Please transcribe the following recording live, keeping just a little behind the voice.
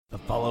The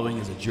following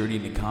is a Journey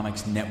into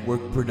Comics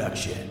Network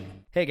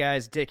production. Hey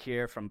guys, Dick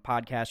here from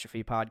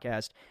Podcastrophe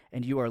Podcast,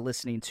 and you are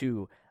listening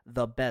to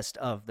the best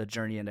of the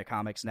Journey into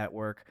Comics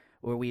Network,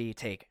 where we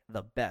take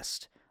the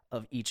best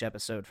of each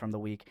episode from the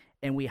week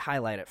and we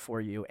highlight it for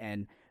you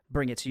and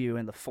bring it to you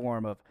in the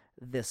form of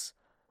this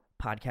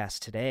podcast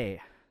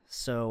today.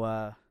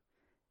 So,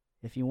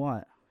 if you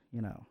want,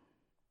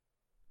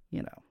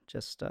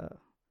 just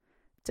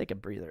take a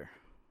breather,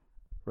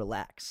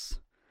 relax,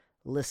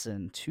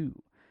 listen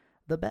to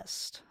the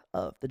best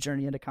of the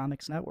Journey into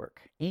Comics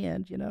Network,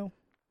 and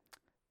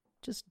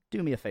just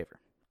do me a favor.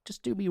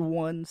 Just do me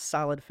one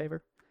solid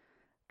favor.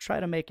 Try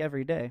to make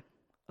every day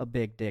a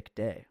Big Dick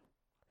Day.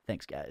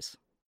 Thanks, guys.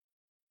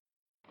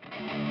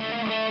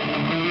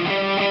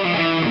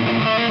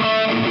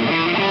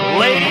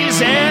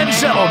 Ladies and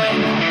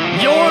gentlemen,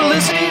 you're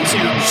listening to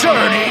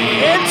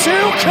Journey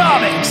into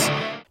Comics.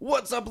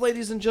 What's up,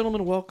 ladies and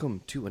gentlemen?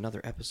 Welcome to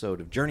another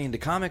episode of Journey into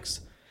Comics.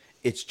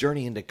 It's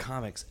Journey into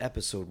Comics,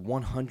 episode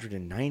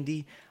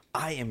 190.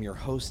 I am your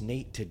host,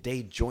 Nate.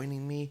 Today,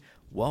 joining me,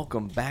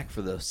 welcome back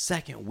for the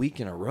second week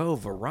in a row,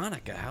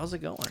 Veronica. How's it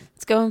going?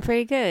 It's going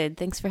pretty good.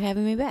 Thanks for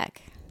having me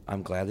back.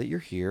 I'm glad that you're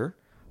here.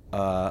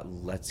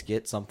 Let's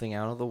get something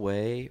out of the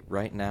way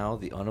right now.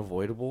 The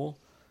unavoidable.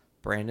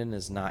 Brandon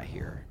is not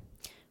here.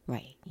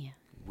 Right, yeah.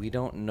 We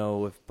don't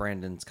know if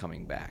Brandon's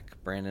coming back.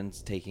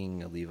 Brandon's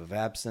taking a leave of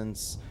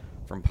absence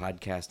from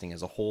podcasting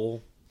as a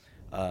whole.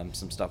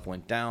 Some stuff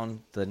went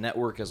down. The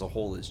network as a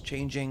whole is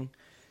changing.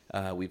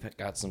 We've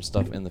got some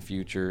stuff in the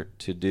future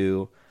to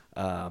do,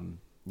 some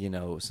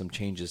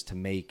changes to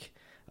make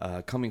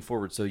coming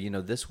forward. So,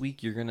 this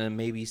week you're going to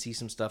maybe see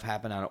some stuff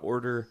happen out of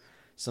order,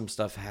 some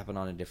stuff happen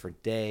on a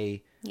different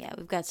day. Yeah,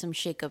 we've got some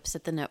shakeups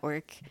at the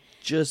network.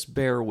 Just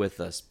bear with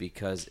us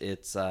because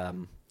it's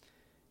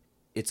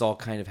all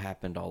kind of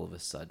happened all of a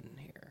sudden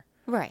here.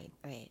 Right.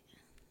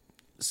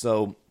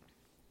 So,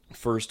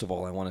 first of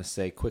all, I want to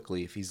say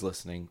quickly, if he's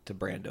listening, to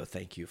Brando,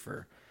 thank you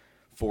for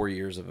 4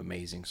 years of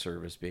amazing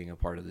service, being a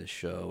part of this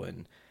show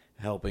and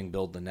helping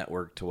build the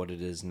network to what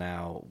it is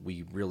now.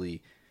 We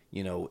really,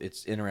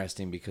 it's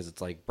interesting because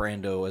it's like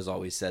Brando has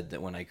always said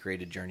that when I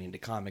created Journey into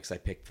Comics, I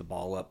picked the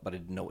ball up, but I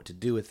didn't know what to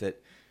do with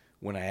it.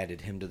 When I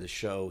added him to the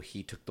show,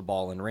 he took the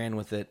ball and ran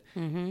with it.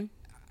 Mm-hmm.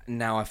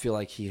 Now I feel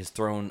like he has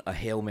thrown a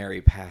Hail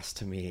Mary pass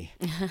to me,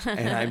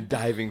 and I'm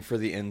diving for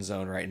the end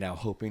zone right now,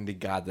 hoping to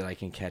God that I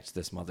can catch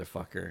this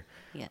motherfucker.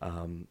 Yeah.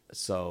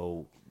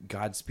 So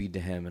Godspeed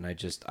to him, and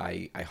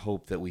I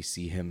hope that we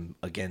see him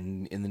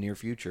again in the near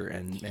future,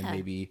 and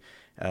maybe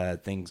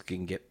things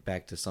can get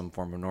back to some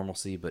form of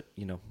normalcy, but,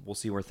 we'll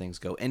see where things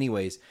go.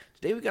 Anyways,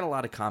 today we got a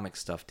lot of comic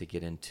stuff to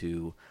get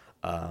into.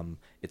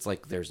 It's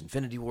like there's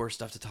Infinity War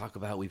stuff to talk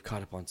about. We've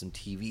caught up on some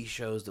TV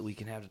shows that we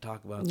can have to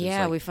talk about.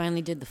 We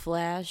finally did The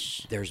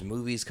Flash. There's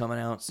movies coming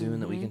out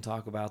soon that we can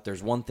talk about.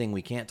 There's one thing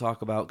we can't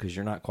talk about because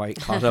you're not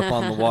quite caught up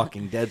on The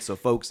Walking Dead. So,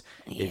 folks,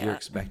 if you're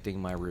expecting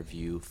my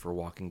review for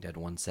Walking Dead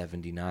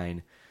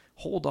 179,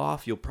 hold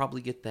off. You'll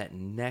probably get that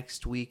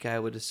next week, I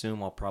would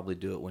assume. I'll probably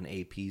do it when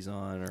AP's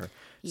on or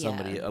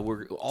somebody.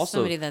 We're also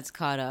somebody that's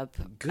caught up.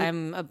 Good.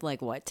 I'm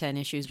 10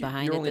 issues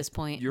behind at this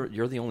point.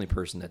 You're the only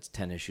person that's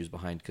 10 issues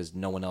behind because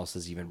no one else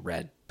has even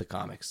read the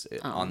comics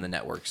on the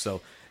network.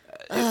 So,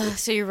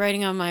 so you're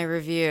writing on my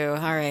review.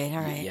 All right.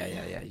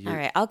 Yeah. All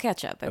right, I'll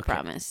catch up. I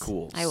promise.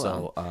 Cool. I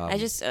will.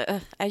 So,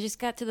 I just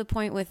got to the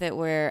point with it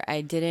where I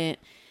didn't.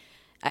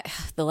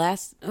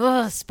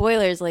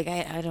 Spoilers,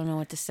 I don't know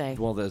what to say.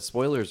 Well, the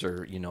spoilers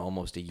are,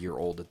 almost a year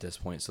old at this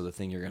point. So the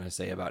thing you're going to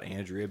say about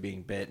Andrea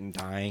being bit and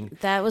dying.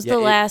 That was the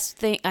last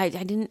thing.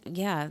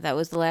 That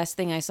was the last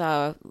thing I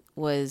saw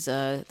was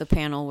the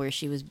panel where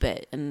she was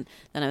bit. And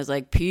then I was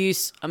like,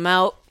 peace, I'm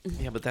out.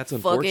 Yeah, but that's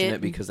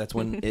unfortunate because that's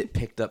when it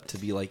picked up to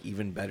be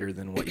even better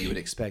than what you would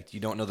expect. You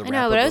don't know the wrap-up.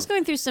 I know, but I was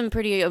going through some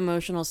pretty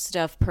emotional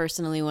stuff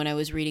personally when I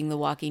was reading The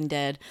Walking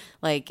Dead.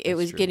 It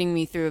was getting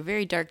me through a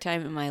very dark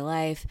time in my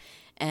life.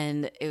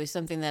 And it was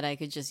something that I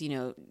could just,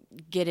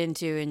 get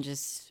into and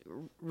just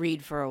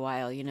read for a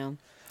while,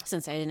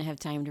 since I didn't have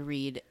time to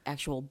read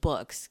actual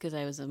books because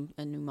I was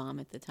a new mom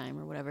at the time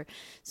or whatever.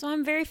 So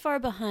I'm very far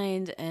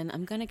behind and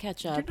I'm going to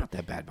catch up. You're not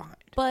that bad behind.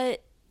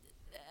 But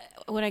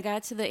when I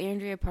got to the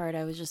Andrea part,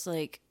 I was just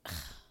like,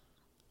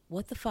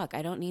 what the fuck?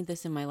 I don't need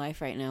this in my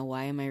life right now.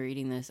 Why am I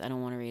reading this? I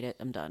don't want to read it.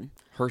 I'm done.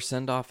 Her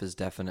send-off is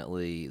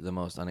definitely the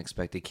most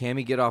unexpected.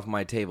 Cammy, get off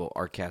my table.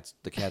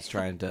 The cat's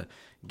trying to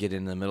get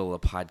in the middle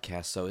of the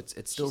podcast, so it's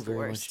still She's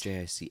very much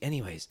JIC.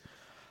 Anyways,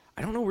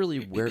 I don't know really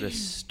where to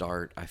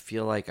start. I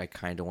feel like I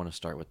kind of want to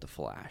start with The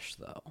Flash,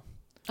 though.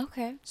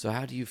 Okay. So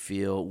how do you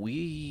feel?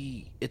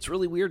 It's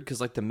really weird because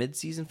the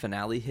mid-season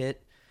finale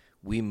hit.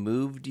 We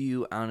moved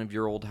you out of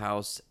your old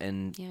house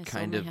and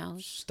kind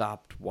of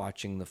stopped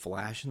watching The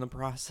Flash in the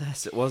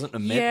process. It wasn't a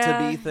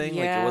meant-to-be thing.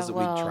 We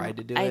tried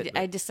to do it.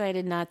 I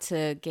decided not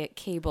to get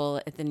cable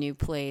at the new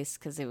place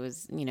because it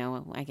was,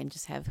 I can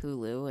just have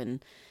Hulu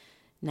and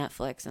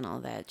Netflix and all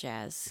that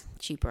jazz,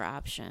 cheaper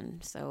option.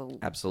 So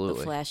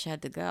absolutely, The Flash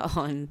had to go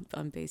on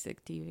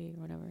basic TV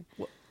or whatever.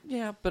 Well,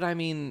 yeah, but I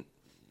mean,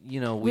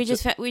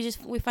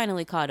 we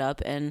finally caught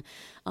up, and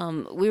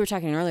we were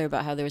talking earlier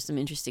about how there was some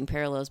interesting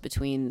parallels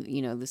between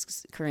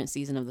this current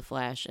season of The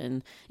Flash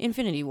and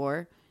Infinity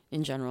War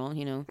in general.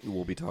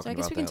 We'll be talking about that. So I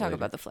guess we can talk later.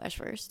 about The Flash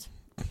first.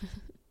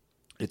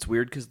 It's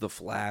weird because The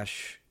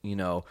Flash,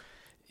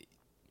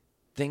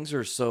 things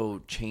are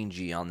so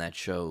changey on that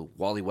show.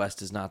 Wally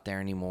West is not there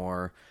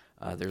anymore.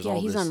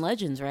 He's on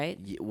Legends, right?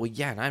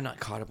 And I'm not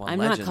caught up on I'm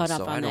Legends. not caught up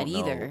so on I that don't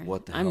either. know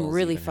what the I'm hell's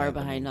really even far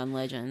happening behind on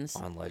Legends.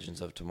 On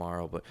Legends of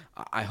Tomorrow, but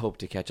I hope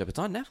to catch up. It's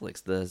on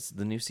Netflix.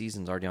 The new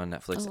season's already on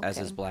Netflix, as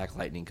is Black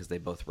Lightning, because they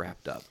both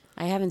wrapped up.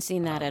 I haven't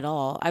seen that at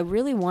all. I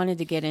really wanted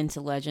to get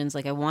into Legends.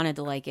 I wanted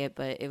to like it,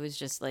 but it was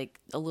just a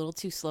little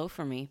too slow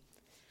for me.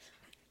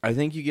 I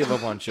think you give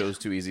up on shows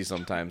too easy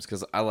sometimes,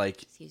 because I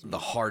like the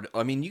hard.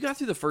 I mean, you got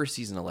through the first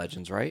season of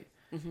Legends, right?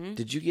 Mm-hmm.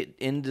 Did you get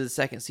into the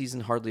second season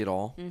hardly at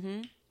all?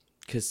 Mm-hmm.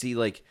 Because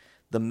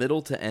the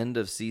middle to end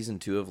of season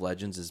 2 of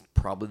Legends is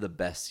probably the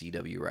best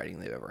CW writing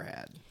they've ever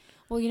had.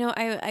 Well,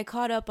 I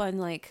caught up on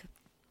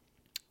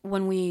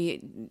when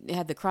we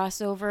had the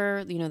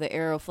crossover, the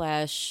Arrow,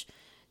 Flash,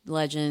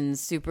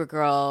 Legends,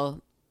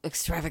 Supergirl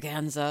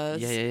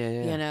extravaganzas.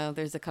 Yeah.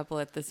 There's a couple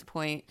at this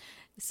point.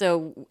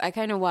 So I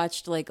kind of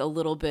watched a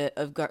little bit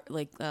of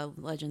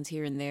Legends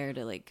here and there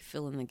to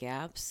fill in the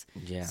gaps.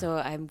 Yeah. So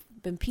I've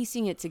been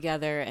piecing it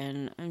together,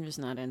 and I'm just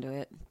not into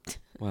it.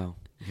 Well,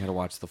 you got to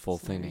watch the full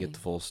thing to get the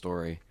full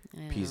story.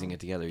 Piecing it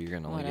together, you're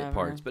going to only Whatever. get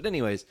parts. But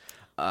anyways,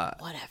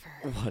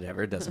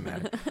 whatever, it doesn't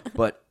matter.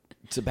 But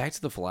back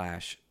to The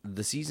Flash,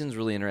 the season's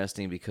really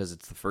interesting because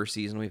it's the first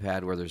season we've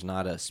had where there's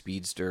not a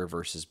speedster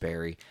versus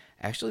Barry.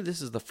 Actually,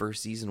 this is the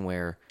first season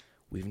where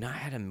we've not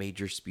had a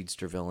major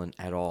speedster villain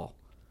at all.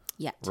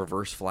 Yet.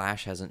 Reverse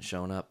Flash hasn't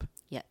shown up.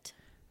 Yet.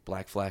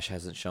 Black Flash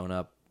hasn't shown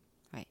up.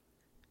 Right.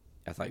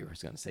 I thought you were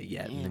going to say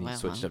yet, and Yeah, then you well,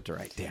 switched up to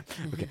right. Damn.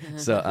 Okay.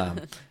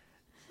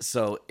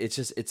 So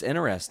it's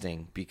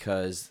interesting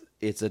because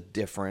it's a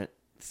different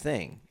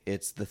thing.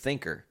 It's the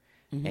Thinker,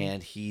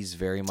 and he's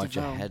very much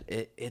ahead.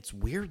 It's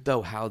weird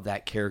though how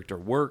that character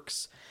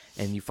works,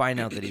 and you find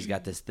out that he's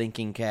got this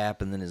thinking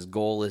cap, and then his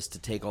goal is to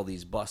take all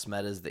these bus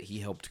metas that he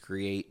helped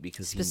create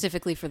because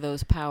specifically for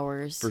those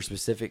powers. For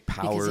specific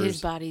powers, because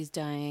his body's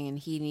dying, and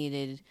he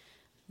needed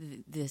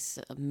this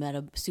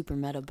super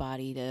meta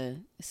body to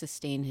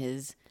sustain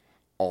his.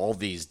 All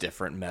these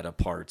different meta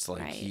parts,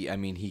 right. he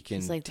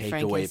can take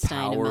Frankenstein away of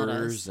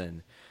powers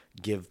and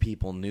give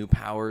people new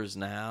powers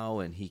now,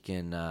 and he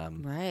can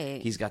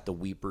he's got the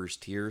Weeper's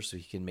Tears, so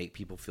he can make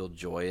people feel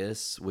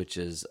joyous, which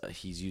is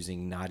he's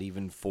using not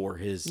even for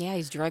his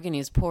he's drugging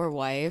his poor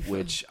wife,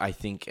 which I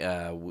think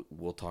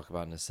we'll talk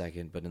about in a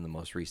second. But in the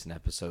most recent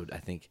episode, I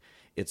think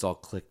it's all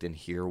clicked in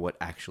here what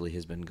actually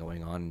has been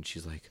going on, and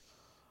she's like,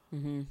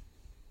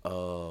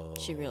 oh,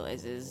 she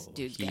realizes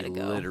dude's he gotta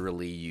go.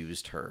 Literally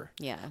used her.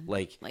 Yeah.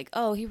 Like,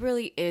 oh, he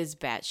really is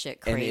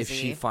batshit crazy. And if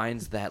she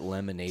finds that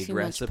lemonade Too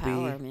recipe,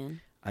 much power,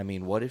 man. I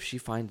mean, what if she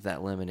finds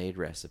that lemonade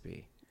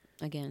recipe?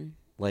 Again.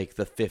 Like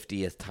the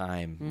 50th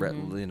time,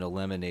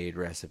 lemonade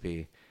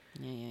recipe.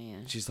 Yeah.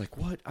 She's like,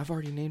 what? I've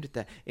already named it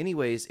that.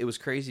 Anyways, it was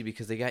crazy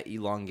because they got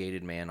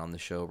Elongated Man on the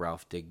show,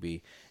 Ralph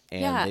Digby.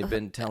 And they've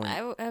been telling...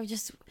 I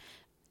just...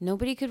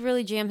 Nobody could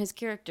really jam his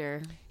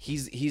character.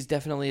 He's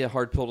definitely a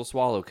hard pill to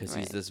swallow because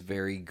he's this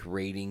very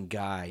grating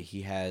guy.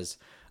 He has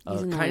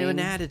kind of an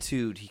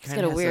attitude. He's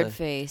got a weird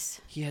face.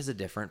 He has a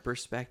different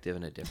perspective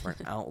and a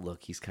different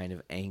outlook. He's kind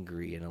of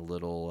angry and a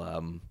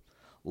little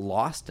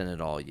lost in it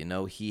all.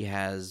 He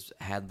has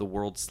had the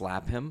world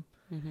slap him,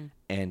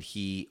 and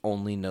he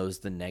only knows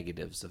the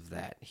negatives of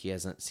that. He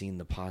hasn't seen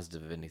the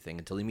positive of anything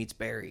until he meets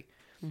Barry.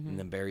 And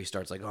then Barry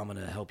starts like, I'm going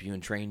to help you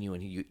and train you.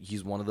 And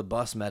he's one of the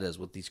bus metas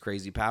with these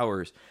crazy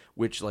powers,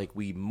 which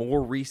we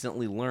more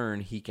recently learn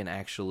he can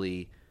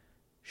actually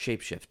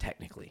shapeshift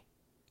technically.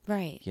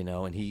 Right.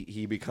 And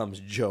he becomes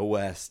Joe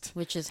West.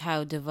 Which is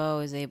how DeVoe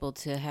is able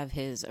to have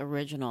his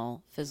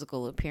original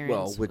physical appearance.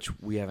 Well, which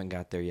we haven't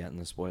got there yet in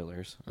the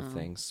spoilers of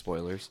things.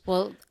 Spoilers.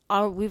 Well,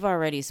 we've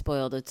already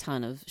spoiled a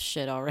ton of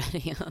shit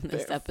already on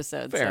this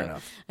episode. Fair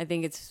enough. I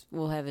think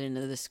we'll have it in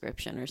the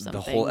description or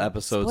something. The whole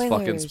episode's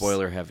fucking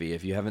spoiler heavy.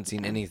 If you haven't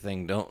seen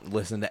anything, don't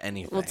listen to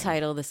anything. We'll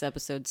title this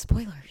episode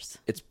Spoilers.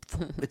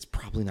 It's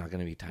probably not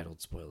going to be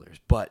titled Spoilers,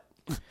 but...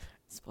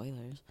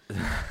 Spoilers.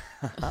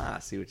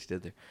 See what you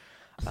did there.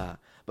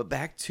 But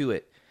back to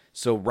it.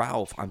 So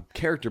Ralph, I'm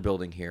character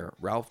building here.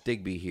 Ralph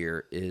Digby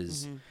here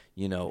is,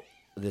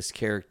 this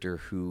character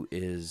who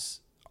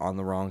is on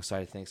the wrong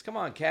side of things. Come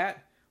on,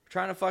 Cat. We're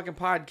trying to fucking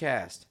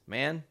podcast,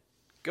 man.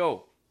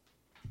 Go.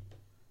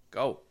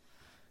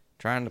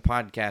 Trying to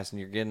podcast and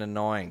you're getting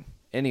annoying.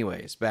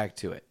 Anyways, back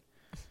to it.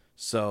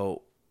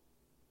 So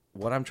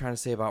what I'm trying to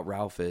say about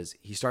Ralph is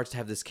he starts to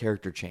have this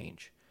character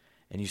change.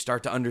 And you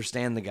start to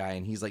understand the guy,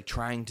 and he's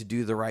trying to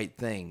do the right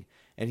thing.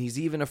 And he's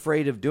even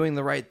afraid of doing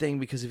the right thing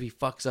because if he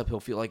fucks up, he'll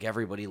feel like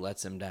everybody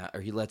lets him down,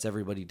 or he lets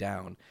everybody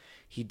down.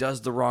 He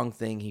does the wrong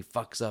thing. He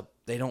fucks up.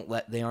 They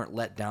aren't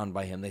let down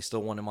by him. They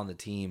still want him on the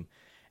team.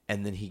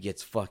 And then he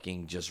gets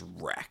fucking just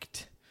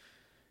wrecked.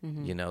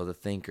 The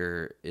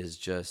Thinker is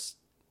just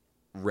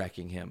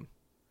wrecking him.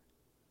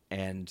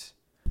 And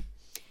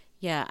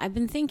yeah, I've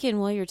been thinking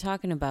while you're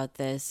talking about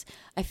this,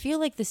 I feel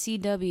like the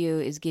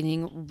CW is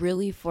getting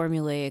really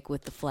formulaic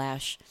with The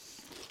Flash,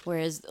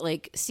 whereas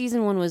like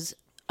season 1 was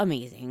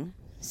amazing,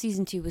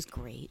 season 2 was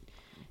great.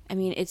 I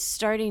mean, it's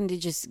starting to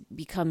just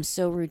become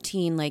so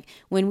routine. Like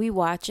when we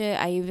watch it,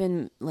 I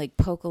even like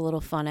poke a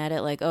little fun at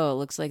it, like, oh, it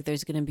looks like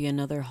there's going to be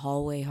another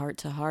hallway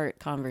heart-to-heart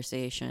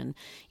conversation.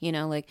 You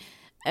know, like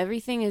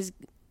everything is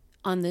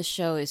on this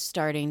show is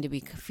starting to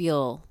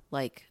feel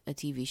like a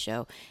TV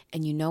show.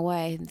 And you know why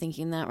I'm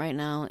thinking that right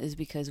now is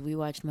because we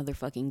watched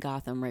motherfucking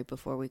Gotham right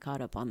before we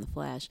caught up on The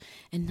Flash.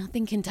 And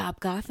nothing can top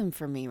Gotham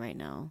for me right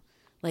now.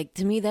 Like,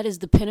 to me, that is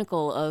the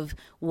pinnacle of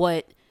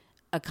what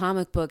a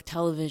comic book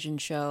television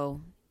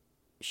show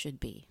should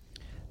be.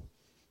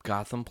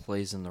 Gotham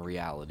plays in the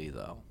reality,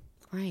 though.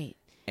 Right.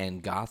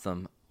 And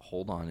Gotham,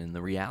 hold on, in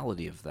the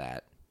reality of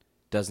that,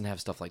 doesn't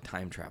have stuff like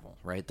time travel,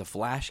 right? The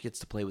Flash gets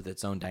to play with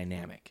its own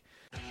dynamic.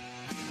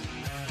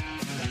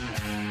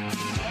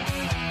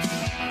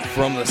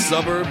 From the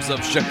suburbs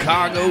of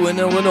Chicago and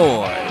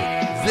Illinois,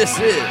 this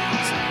is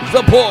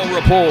The Poor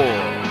Report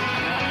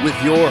with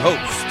your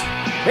host,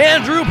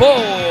 Andrew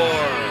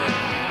Poor.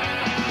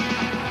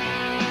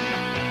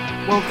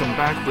 Welcome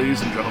back,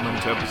 ladies and gentlemen,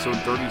 to episode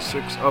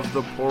 36 of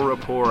The Poor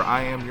Report.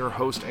 I am your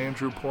host,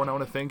 Andrew Poor, and I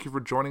want to thank you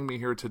for joining me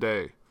here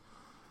today.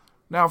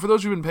 Now, for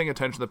those who've been paying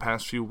attention the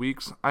past few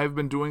weeks, I've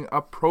been doing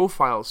a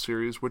profile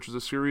series, which is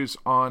a series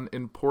on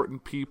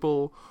important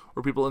people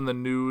or people in the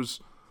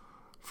news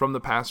from the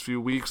past few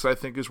weeks I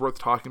think is worth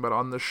talking about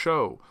on the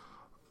show.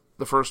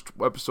 The first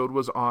episode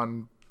was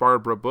on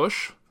Barbara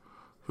Bush,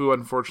 who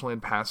unfortunately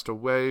had passed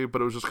away,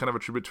 but it was just kind of a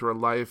tribute to her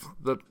life.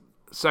 The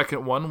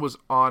second one was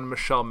on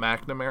Michelle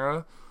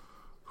McNamara,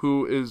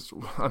 who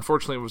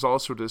unfortunately was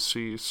also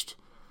deceased.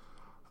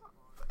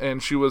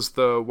 And she was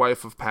the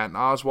wife of Patton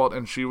Oswalt,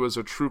 and she was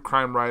a true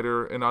crime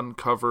writer and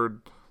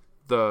uncovered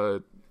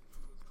the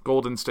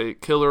Golden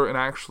State Killer. And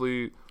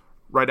actually,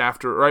 right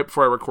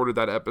before I recorded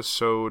that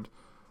episode,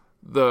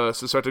 the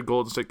suspected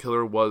Golden State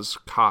Killer was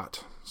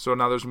caught. So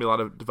now there's going to be a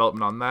lot of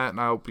development on that, and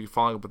I'll be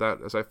following up with that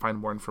as I find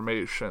more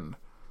information.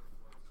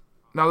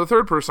 Now, the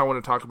third person I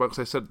want to talk about, because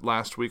I said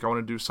last week I want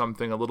to do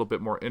something a little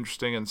bit more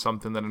interesting and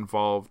something that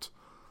involved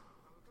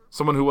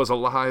someone who was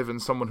alive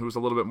and someone who was a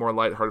little bit more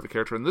lighthearted of a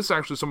character. And this is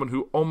actually someone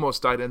who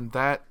almost died, and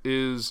that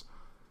is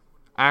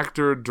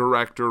actor,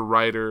 director,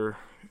 writer,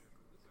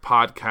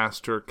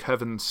 podcaster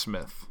Kevin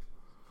Smith.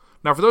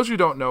 Now, for those of you who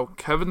don't know,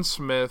 Kevin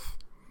Smith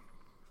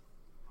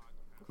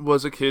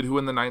was a kid who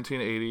in the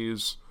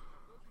 1980s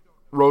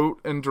wrote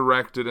and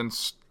directed and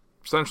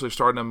essentially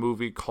starred in a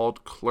movie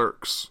called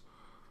Clerks,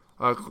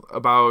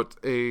 about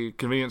a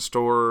convenience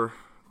store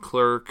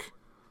clerk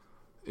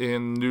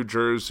in New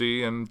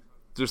Jersey and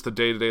just the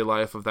day-to-day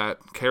life of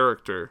that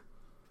character.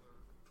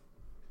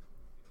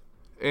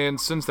 And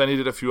since then, he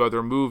did a few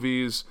other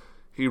movies.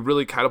 He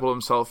really catapulted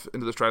himself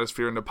into the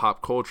stratosphere, into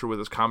pop culture with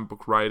his comic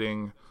book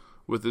writing,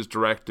 with his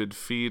directed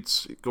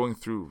feats, going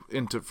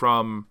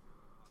from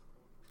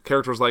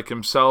characters like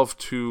himself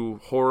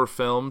to horror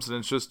films, and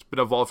it's just been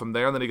evolved from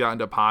there. And then he got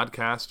into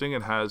podcasting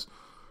and has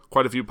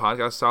quite a few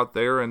podcasts out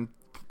there, and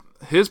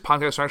his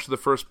podcast was actually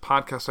the first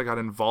podcast I got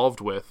involved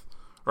with,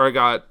 or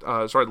I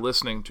started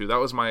listening to. That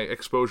was my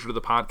exposure to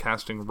the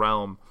podcasting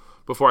realm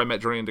before I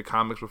met Journey into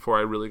Comics, before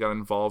I really got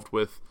involved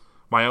with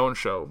my own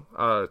show.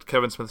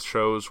 Kevin Smith's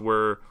shows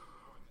were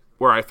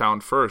where I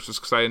found first,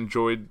 just because I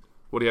enjoyed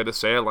what he had to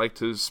say. I liked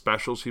his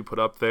specials he put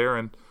up there.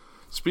 And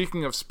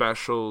speaking of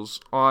specials,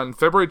 on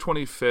February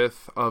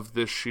 25th of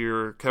this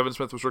year, Kevin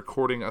Smith was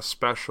recording a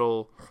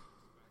stand-up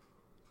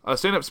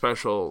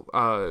special,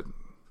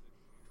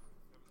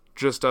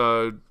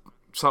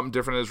 something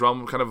different in his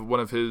realm, kind of one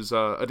of his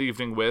An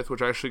Evening With,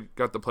 which I actually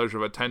got the pleasure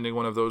of attending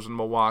one of those in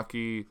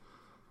Milwaukee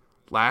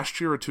last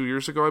year or 2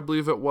 years ago, I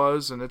believe it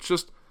was. And it's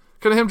just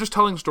kind of him just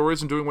telling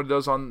stories and doing what he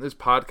does on his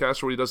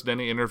podcast or what he does in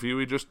any interview.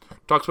 He just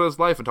talks about his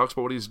life and talks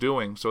about what he's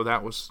doing. So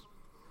that was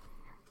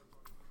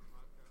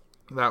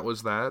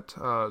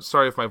that.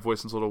 Sorry if my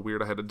voice is a little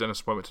weird. I had a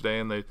dentist appointment today,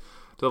 and they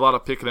did a lot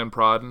of picking and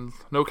prod and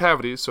no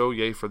cavities, so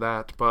yay for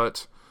that.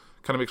 But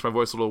kind of makes my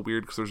voice a little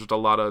weird because there's just a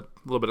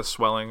little bit of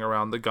swelling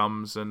around the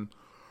gums and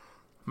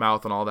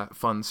mouth and all that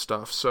fun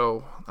stuff.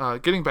 So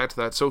getting back to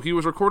that, so he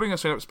was recording a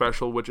stand-up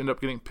special which ended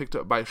up getting picked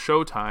up by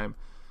Showtime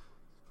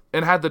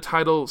and had the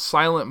title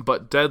Silent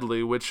But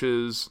Deadly, which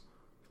is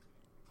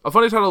a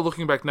funny title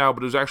looking back now,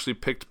 but it was actually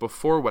picked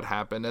before what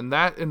happened, and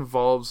that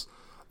involves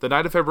the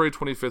night of February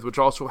 25th, which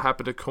also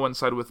happened to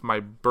coincide with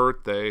my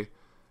birthday.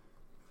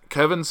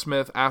 Kevin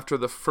Smith,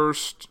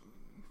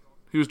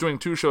 he was doing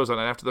 2 shows on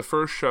it. After the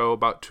first show,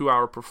 about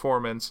 2-hour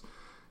performance,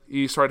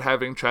 he started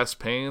having chest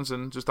pains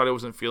and just thought he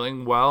wasn't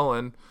feeling well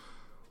and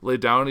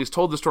laid down. And he's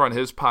told the story on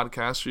his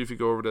podcast. So if you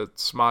go over to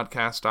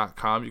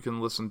smodcast.com, you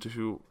can listen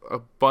to a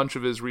bunch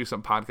of his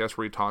recent podcasts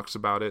where he talks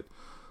about it.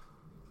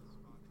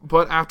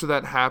 But after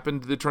that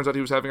happened, it turns out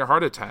he was having a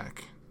heart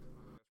attack.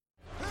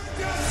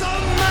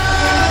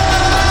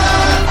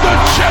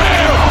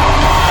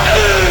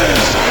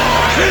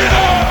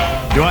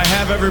 Do I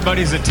have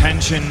everybody's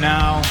attention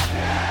now?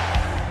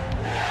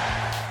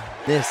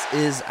 This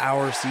is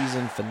our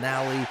season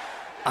finale.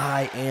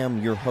 I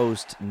am your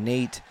host,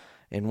 Nate,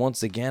 and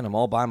once again, I'm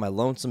all by my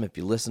lonesome. If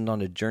you listened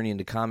on a Journey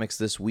into Comics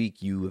this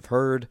week, you have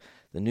heard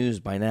the news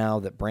by now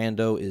that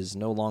Brando is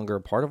no longer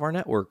a part of our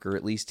network, or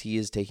at least he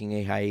is taking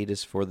a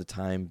hiatus for the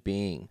time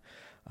being.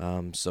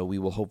 So we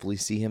will hopefully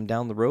see him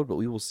down the road, but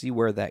we will see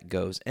where that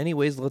goes.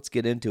 Anyways, let's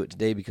get into it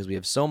today because we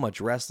have so much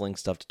wrestling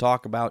stuff to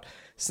talk about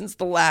since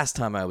the last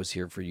time I was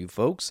here for you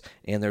folks,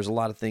 and there's a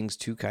lot of things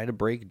to kind of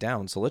break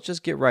down. So let's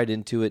just get right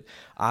into it.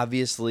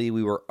 Obviously,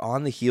 we were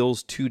on the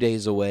heels 2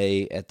 days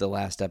away at the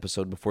last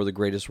episode before the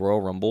Greatest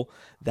Royal Rumble.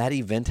 That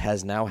event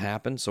has now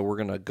happened, so we're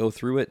going to go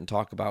through it and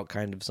talk about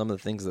kind of some of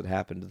the things that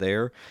happened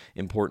there,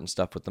 important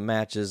stuff with the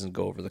matches, and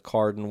go over the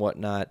card and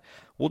whatnot.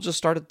 We'll just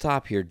start at the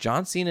top here.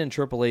 John Cena and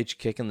Triple H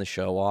kicking the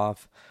show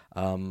off.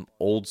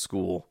 Old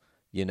school,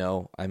 you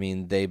know. I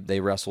mean, they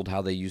wrestled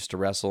how they used to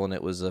wrestle, and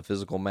it was a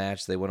physical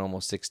match. They went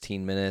almost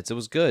 16 minutes. It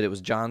was good. It was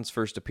John's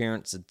first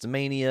appearance at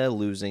Mania,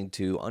 losing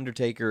to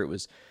Undertaker. It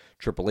was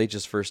Triple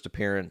H's first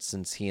appearance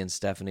since he and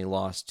Stephanie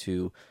lost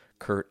to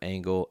Kurt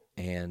Angle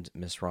and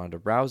Miss Ronda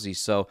Rousey.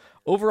 So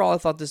overall, I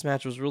thought this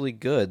match was really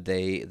good.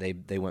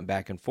 They went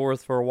back and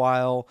forth for a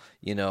while.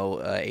 You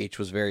know, H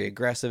was very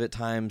aggressive at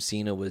times.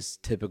 Cena was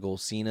typical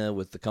Cena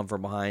with the come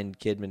from behind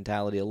kid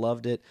mentality. I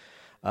loved it.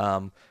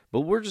 But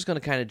we're just going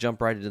to kind of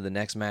jump right into the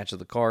next match of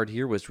the card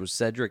here, which was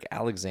Cedric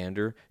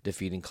Alexander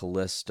defeating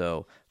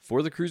Kalisto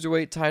for the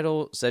Cruiserweight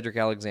title. Cedric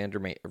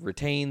Alexander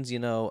retains, you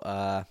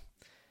know.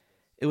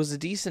 It was a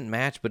decent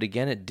match, but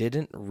again, it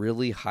didn't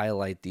really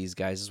highlight these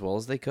guys as well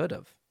as they could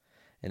have.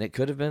 And it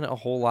could have been a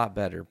whole lot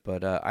better,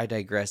 but I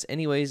digress.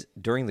 Anyways,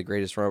 during the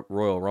Greatest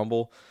Royal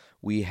Rumble,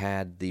 we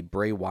had the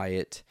Bray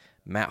Wyatt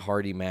Matt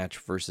Hardy match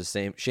versus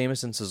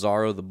Sheamus and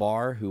Cesaro the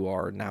Bar, who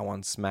are now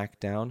on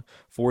SmackDown,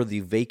 for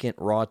the vacant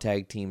Raw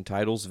Tag Team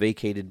titles,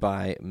 vacated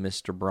by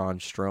Mr. Braun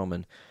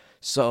Strowman.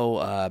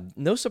 So,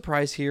 no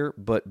surprise here,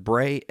 but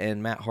Bray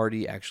and Matt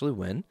Hardy actually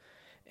win.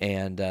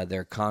 And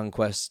their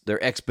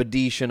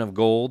expedition of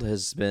gold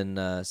has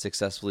been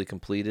successfully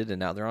completed, and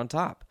now they're on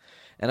top.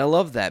 And I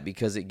love that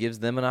because it gives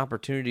them an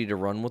opportunity to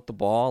run with the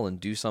ball and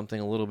do something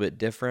a little bit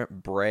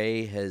different.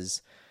 Bray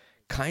has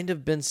kind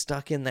of been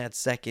stuck in that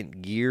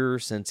second gear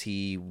since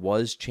he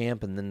was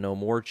champ and then no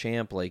more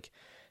champ. Like,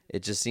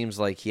 it just seems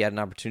like he had an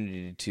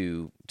opportunity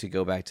to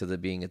go back to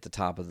being at the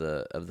top of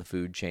the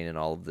food chain and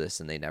all of this,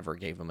 and they never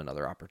gave him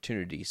another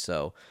opportunity.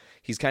 So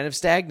he's kind of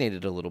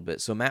stagnated a little bit.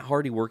 So Matt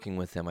Hardy working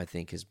with him, I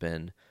think, has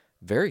been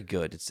very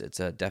good. It's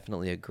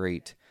definitely a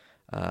great,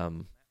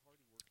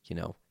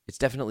 it's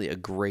definitely a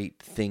great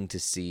thing to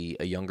see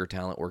a younger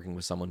talent working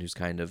with someone who's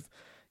kind of,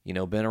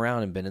 been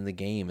around and been in the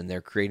game, and they're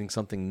creating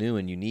something new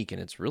and unique,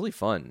 and it's really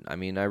fun. I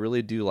mean, I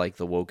really do like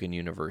the Woken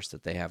universe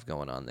that they have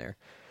going on there.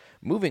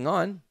 Moving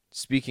on,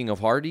 speaking of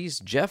Hardys,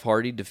 Jeff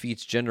Hardy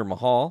defeats Jinder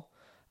Mahal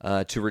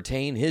to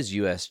retain his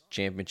U.S.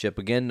 Championship.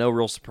 Again, no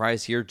real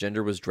surprise here.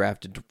 Jinder was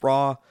drafted to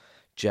Raw,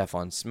 Jeff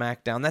on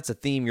SmackDown. That's a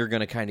theme you're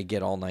going to kind of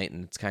get all night,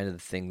 and it's kind of the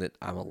thing that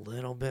I'm a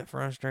little bit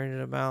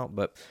frustrated about,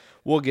 but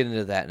we'll get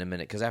into that in a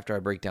minute, because after I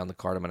break down the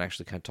card, I'm going to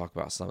actually kind of talk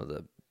about some of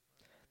the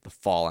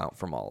fallout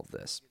from all of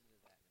this.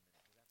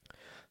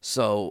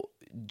 So,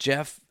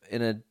 Jeff,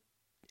 in an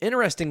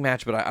interesting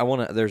match, but I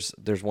want to,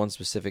 there's one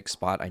specific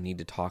spot I need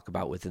to talk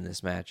about within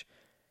this match.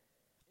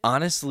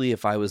 Honestly,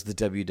 if I was the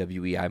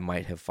WWE, I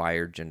might have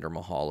fired Jinder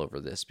Mahal over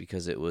this,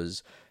 because it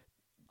was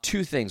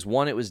two things.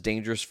 One, it was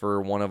dangerous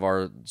for one of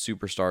our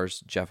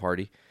superstars, Jeff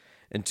Hardy.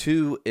 And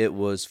two, it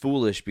was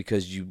foolish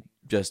because you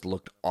just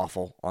looked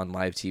awful on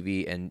live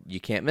TV and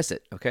you can't miss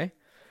it, okay?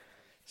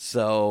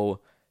 So,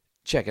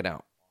 check it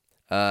out.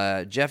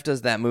 Jeff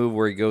does that move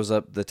where he goes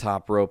up the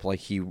top rope, like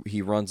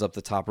he runs up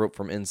the top rope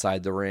from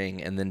inside the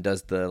ring, and then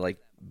does the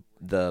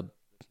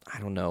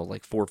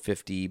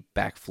 450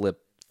 backflip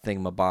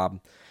thingamabob,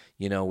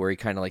 where he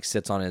kind of like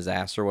sits on his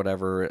ass or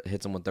whatever,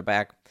 hits him with the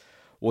back.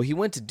 Well, he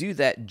went to do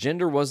that.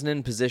 Jinder wasn't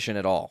in position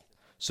at all.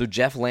 So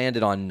Jeff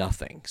landed on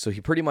nothing. So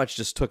he pretty much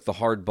just took the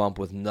hard bump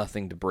with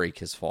nothing to break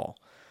his fall.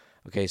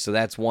 Okay, so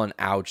that's one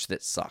ouch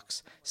that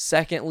sucks.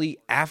 Secondly,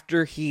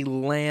 after he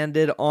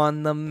landed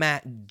on the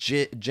mat,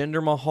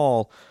 Jinder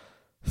Mahal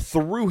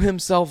threw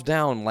himself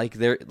down like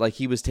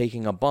he was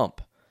taking a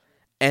bump.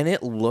 And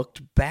it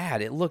looked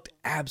bad. It looked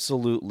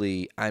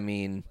absolutely,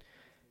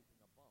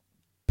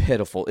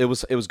 pitiful. It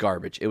was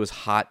garbage. It was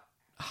hot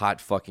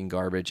fucking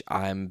garbage.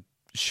 I'm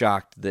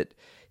shocked that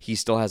he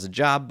still has a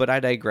job, but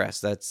I digress.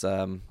 That's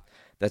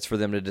for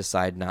them to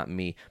decide, not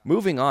me.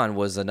 Moving on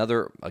was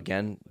another,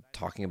 again,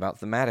 talking about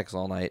thematics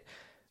all night,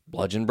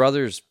 Bludgeon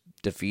Brothers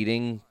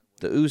defeating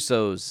the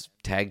Usos,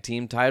 tag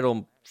team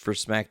title for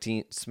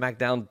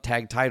SmackDown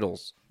tag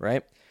titles,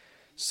 right?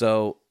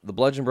 So the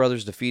Bludgeon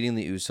Brothers defeating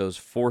the Usos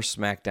for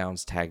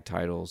SmackDown's tag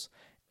titles,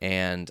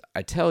 and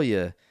I tell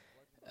you,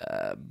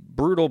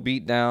 brutal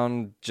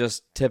beatdown,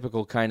 just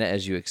typical kind of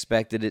as you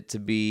expected it to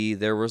be.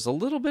 There was a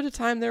little bit of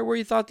time there where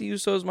you thought the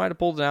Usos might have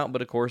pulled it out,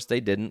 but of course they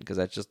didn't, because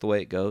that's just the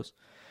way it goes.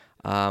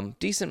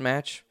 Decent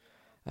match.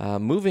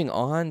 Moving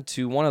on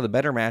to one of the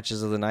better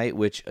matches of the night,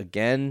 which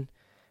again,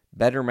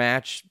 Better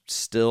match,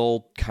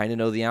 still kind of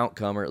know the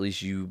outcome, or at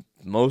least you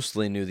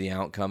mostly knew the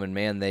outcome. And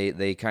man,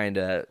 they kind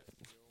of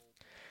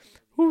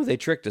they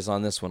tricked us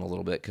on this one a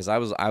little bit, because I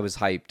was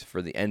hyped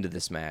for the end of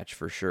this match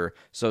for sure.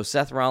 So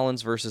Seth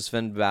Rollins versus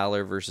Finn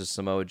Balor versus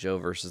Samoa Joe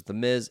versus The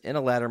Miz in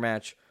a ladder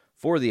match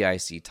for the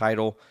IC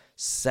title.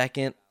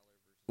 Second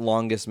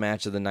longest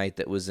match of the night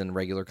that was in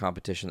regular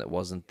competition that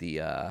wasn't the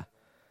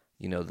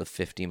the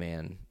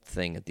 50-man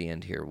thing at the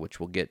end here, which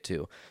we'll get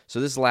to. So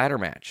this ladder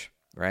match,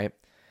 right?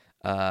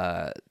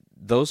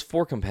 Those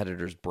 4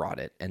 competitors brought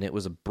it, and it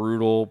was a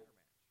brutal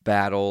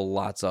battle,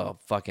 lots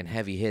of fucking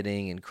heavy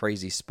hitting and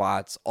crazy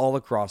spots all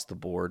across the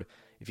board.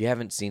 If you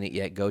haven't seen it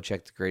yet, go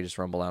check the Greatest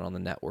Rumble out on the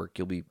network.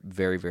 You'll be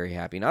very, very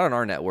happy. Not on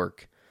our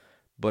network,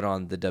 but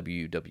on the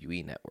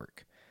WWE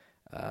network.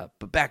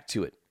 But back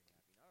to it.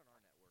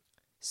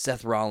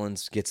 Seth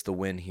Rollins gets the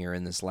win here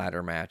in this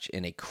ladder match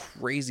in a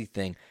crazy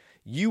thing.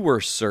 You were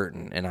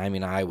certain, and I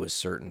mean I was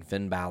certain,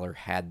 Finn Balor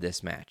had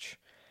this match.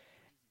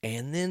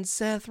 And then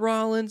Seth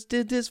Rollins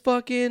did this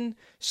fucking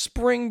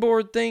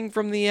springboard thing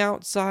from the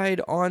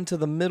outside onto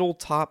the middle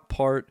top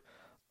part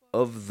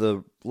of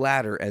the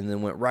ladder and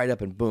then went right up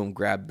and boom,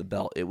 grabbed the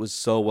belt. It was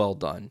so well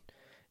done.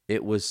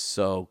 It was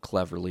so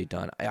cleverly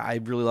done.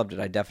 I really loved it.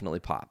 I definitely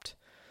popped.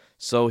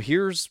 So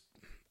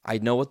I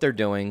know what they're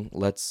doing.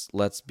 Let's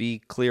be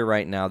clear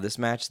right now. This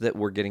match that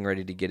we're getting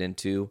ready to get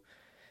into,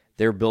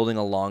 they're building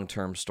a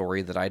long-term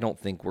story that I don't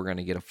think we're going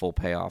to get a full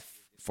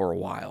payoff for a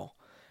while.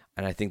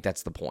 And I think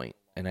that's the point.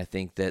 And I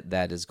think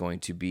that is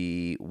going to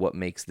be what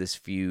makes this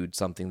feud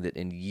something that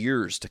in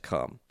years to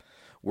come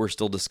we're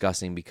still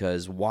discussing,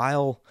 because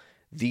while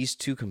these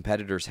 2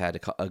 competitors had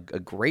a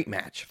great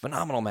match,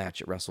 phenomenal match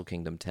at Wrestle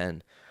Kingdom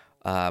 10,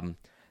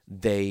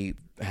 they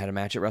had a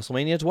match at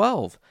WrestleMania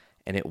 12,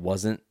 and it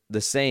wasn't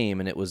the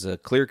same, and it was a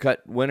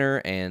clear-cut winner,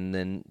 and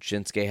then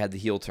Shinsuke had the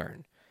heel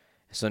turn.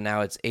 So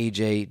now it's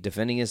AJ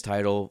defending his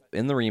title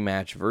in the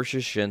rematch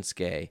versus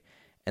Shinsuke,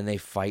 and they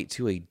fight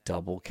to a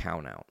double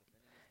countout.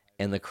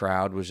 And the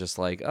crowd was just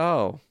like,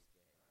 oh,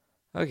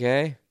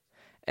 okay.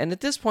 And at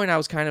this point, I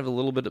was kind of a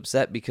little bit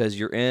upset, because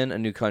you're in a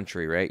new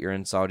country, right? You're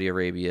in Saudi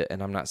Arabia,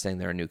 and I'm not saying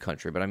they're a new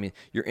country, but I mean,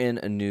 you're in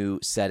a new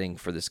setting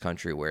for this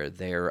country where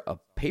they're a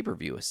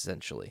pay-per-view,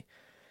 essentially.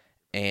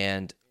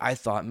 And I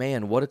thought,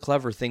 man, what a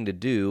clever thing to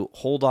do.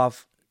 Hold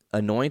off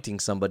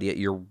anointing somebody at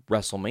your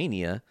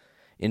WrestleMania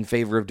in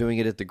favor of doing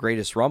it at the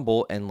Greatest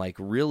Rumble, and like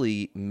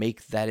really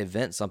make that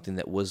event something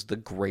that was the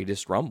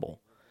Greatest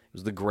Rumble. It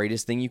was the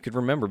greatest thing you could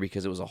remember,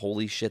 because it was a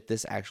holy shit,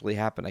 this actually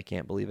happened. I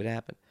can't believe it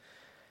happened.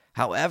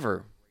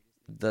 However,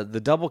 the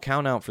double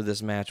count out for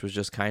this match was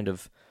just it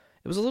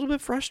was a little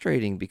bit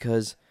frustrating,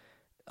 because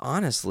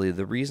honestly,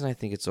 the reason I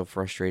think it's so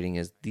frustrating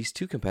is these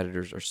 2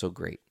 competitors are so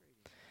great.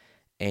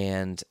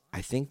 And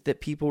I think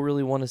that people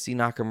really want to see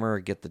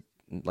Nakamura get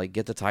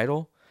the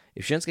title.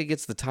 If Shinsuke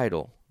gets the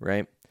title,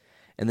 right?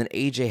 And then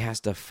AJ has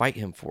to fight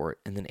him for it,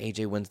 and then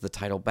AJ wins the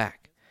title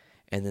back.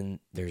 And then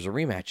there's a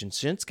rematch, and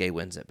Shinsuke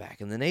wins it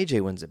back, and then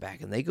AJ wins it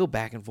back, and they go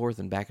back and forth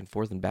and back and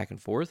forth and back and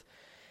forth.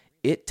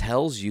 It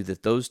tells you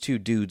that those 2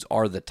 dudes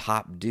are the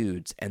top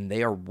dudes, and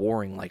they are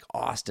warring like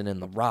Austin and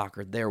The Rock,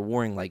 or they're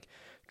warring like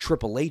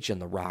Triple H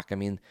and The Rock. I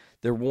mean,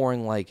 they're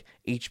warring like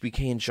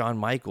HBK and Shawn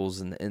Michaels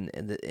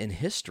in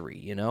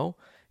history,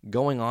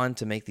 going on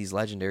to make these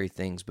legendary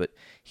things. But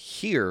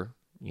here,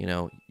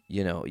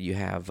 you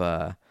have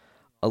a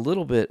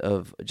little bit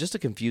of just a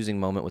confusing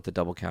moment with the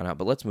double count out,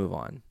 but let's move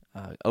on.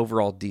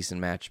 Overall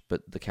decent match,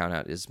 but the count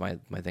out is my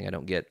thing I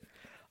don't get.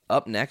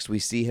 Up next, we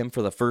see him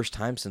for the first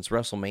time since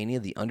WrestleMania.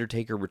 The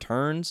Undertaker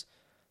returns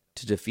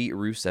to defeat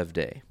Rusev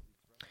Day.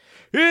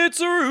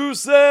 It's a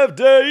Rusev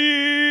Day!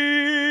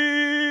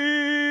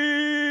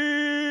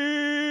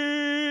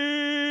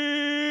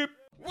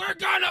 We're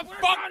gonna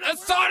fuck the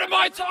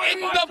sodomites in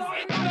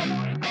the...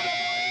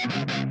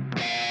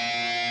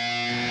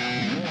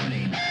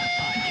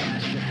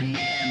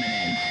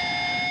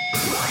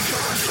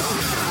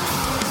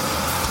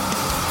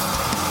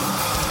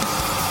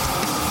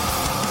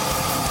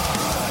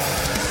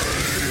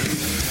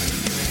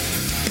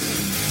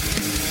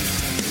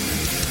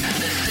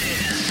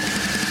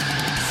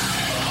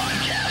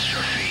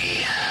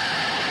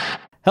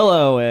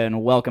 Hello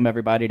and welcome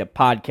everybody to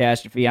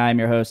Podcastrophe. I'm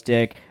your host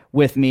Dick.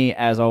 With me,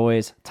 as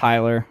always,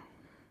 Tyler.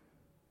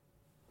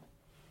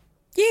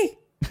 Yee!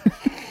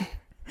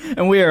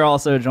 And we are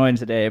also joined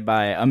today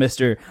by a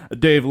Mr.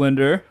 Dave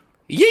Linder.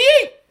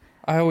 Yee!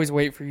 I always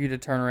wait for you to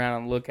turn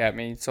around and look at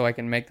me so I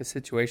can make the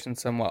situation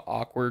somewhat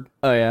awkward.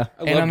 Oh yeah,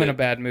 And I'm in a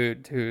bad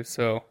mood too,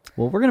 so...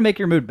 Well, we're gonna make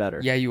your mood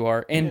better. Yeah, you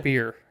are. And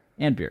beer.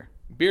 And beer.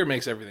 Beer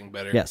makes everything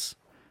better. Yes.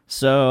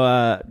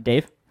 So,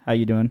 Dave, how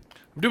you doing?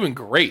 I'm doing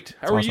great.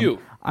 How are Awesome. you?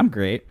 I'm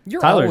great.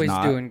 You're Tyler's always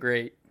not. doing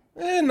great.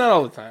 Not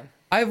all the time.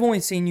 I've only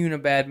seen you in a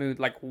bad mood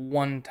like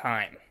one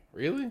time.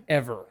 Really?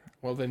 Ever.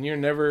 Well, then you're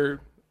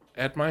never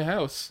at my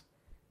house.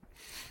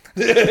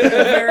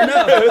 Fair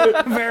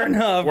enough. Fair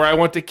enough. Where I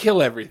want to kill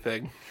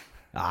everything.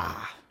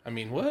 Ah. I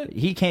mean, what?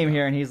 He came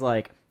here and he's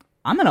like,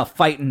 I'm in a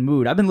fighting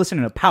mood. I've been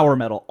listening to power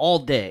metal all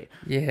day.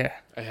 Yeah.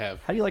 I have.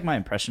 How do you like my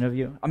impression of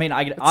you? I mean,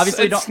 I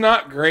obviously It's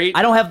not great.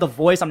 I don't have the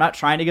voice. I'm not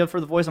trying to go for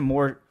the voice. I'm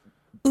more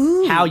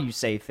how you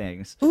say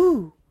things.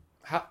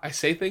 How I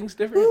say things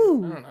different. I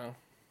don't know.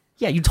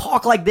 Yeah, you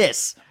talk like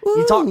this.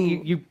 You talk.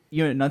 You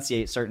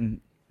enunciate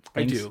certain I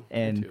things, do.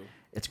 and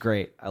it's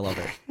great. I love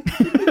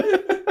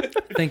it.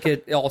 I think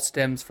it all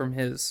stems from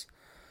his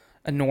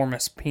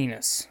enormous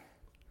penis.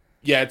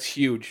 Yeah, it's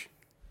huge.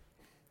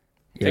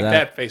 Hear Take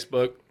that,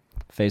 Facebook.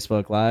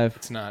 Facebook Live,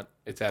 It's not.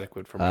 It's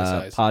adequate for my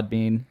size.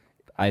 Podbean,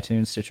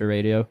 iTunes, Stitcher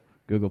Radio,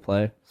 Google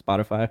Play,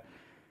 Spotify.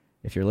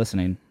 If you're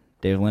listening,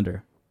 Dave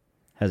Linder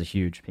has a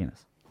huge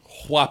penis.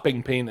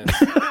 Whopping penis.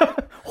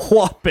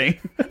 Whopping.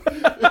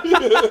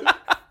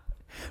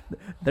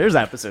 There's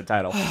the episode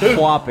title.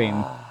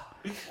 Whopping.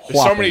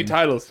 There's so many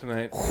titles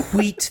tonight.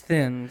 Wheat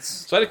thins.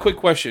 So I had a quick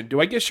question.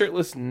 Do I get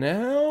shirtless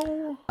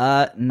now?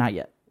 Not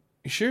yet.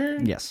 You sure?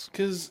 Yes.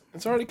 Because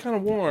it's already kind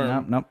of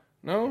warm. Nope.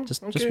 No?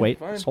 Just Okay, wait.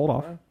 fine. Just hold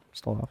off. Fine.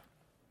 Just hold off.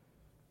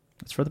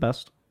 It's for the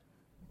best.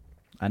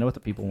 I know what the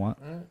people want.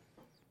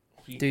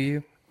 Do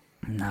you?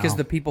 No. Because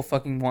the people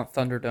fucking want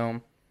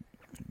Thunderdome.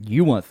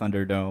 You want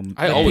Thunderdome.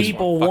 I always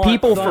People want want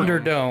people for-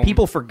 Thunderdome.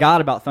 People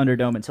forgot about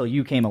Thunderdome until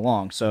you came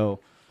along, so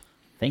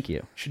thank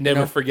you. Should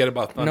never No. forget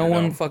about Thunderdome. No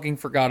one fucking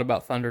forgot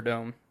about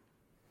Thunderdome.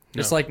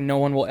 Just like no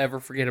one will ever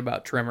forget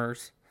about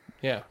Tremors.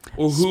 Yeah.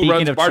 Well, who Speaking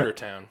runs of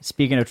Bartertown?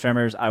 Speaking of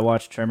Tremors, I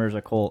watched Tremors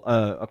a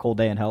cold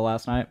day in hell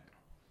last night.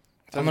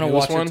 I'm gonna the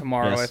watch newest one? it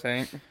tomorrow. Yes. I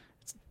think.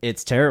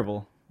 It's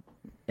terrible,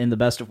 in the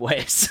best of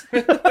ways.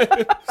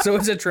 So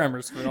it's a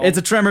Tremors film. It's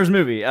a Tremors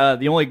movie.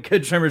 The only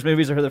good Tremors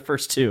movies are the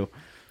first two.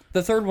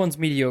 The third one's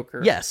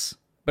mediocre. Yes,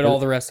 But all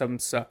the rest of them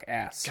suck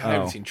ass. God, I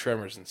haven't Oh. seen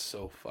Tremors in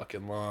so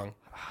fucking long.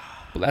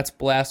 That's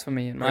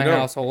blasphemy in my know.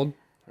 household.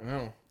 I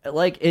know.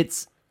 like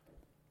it's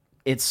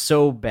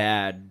so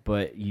bad,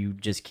 but you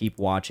just keep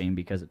watching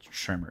because it's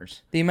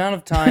Tremors. The amount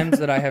of times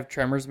that I have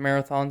Tremors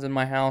marathons in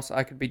my house,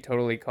 I could be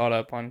totally caught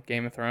up on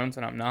Game of Thrones,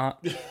 and I'm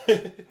not.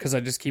 Because I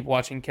just keep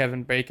watching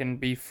Kevin Bacon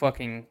be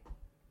fucking...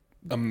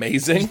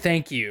 Amazing.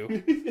 Thank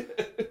you.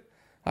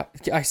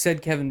 I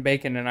said Kevin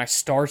Bacon, and I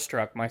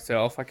starstruck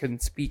myself. I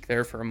couldn't speak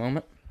there for a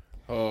moment.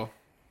 Oh,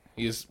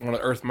 he's one of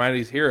Earth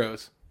Mighty's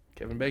heroes,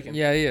 Kevin Bacon.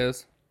 Yeah, he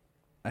is.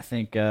 I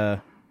think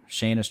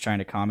Shane is trying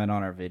to comment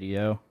on our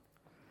video.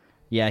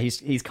 Yeah,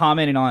 he's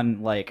commenting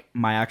on like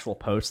my actual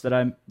post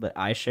that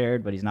I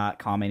shared, but he's not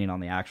commenting on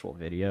the actual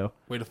video.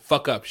 Way to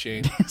fuck up,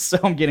 Shane. So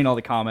I'm getting all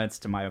the comments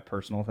to my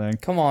personal thing.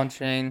 Come on,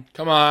 Shane.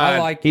 Come on. I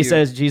like He you.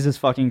 says, "Jesus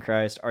fucking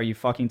Christ, are you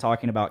fucking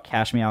talking about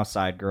Cash Me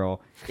Outside,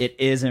 girl? It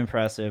is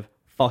impressive.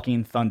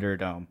 Fucking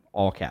Thunderdome."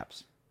 All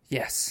caps.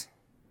 Yes.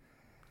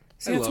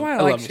 See, I that's love- why I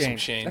I like love me some Shane.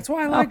 Shane. That's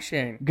why I like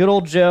Shane. Good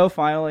old Joe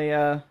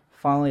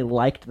finally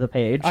liked the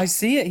page. I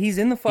see it. He's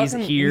in the fucking.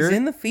 here. He's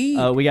in the feed.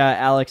 We got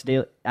Alex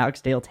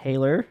Dale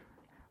Taylor.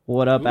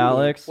 What up,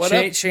 Alex? what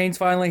Shane, up? Shane's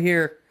finally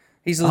here.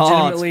 He's Oh,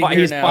 legitimately here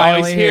he's now.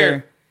 finally he's here.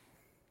 here.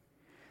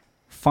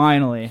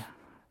 Finally.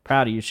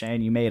 Proud of you,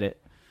 Shane. You made it.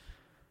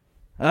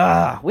 We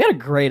had a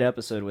great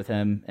episode with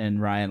him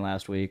and Ryan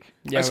last week.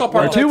 Yeah, I saw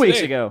part Or of that 2 weeks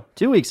today. ago.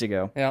 2 weeks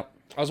ago. Yeah.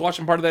 I was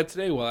watching part of that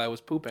today while I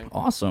was pooping.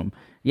 Awesome.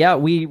 Yeah,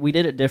 we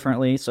did it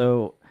differently.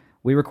 So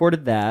we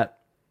recorded that,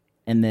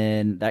 and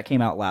then that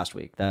came out last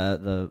week.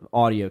 The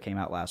audio came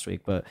out last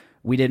week, but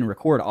we didn't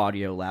record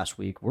audio last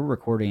week. We're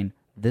recording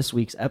this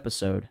week's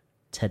episode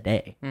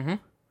today.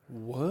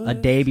 What? A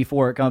day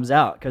before it comes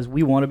out, because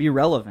we want to be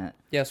relevant.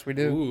 Yes, we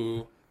do.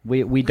 Ooh.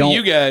 We Look at don't.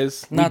 you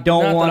guys. Not,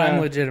 don't not wanna- that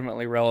I'm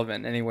legitimately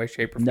relevant in any way,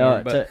 shape, or form,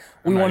 No, but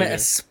we I'm not want to either.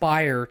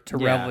 aspire to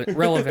Yeah.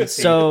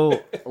 relevancy.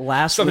 So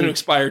last Something to week,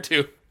 aspire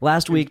to.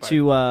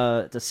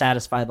 to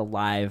satisfy the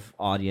live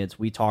audience,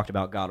 we talked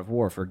about God of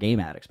War for Game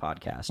Addicts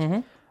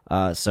podcast.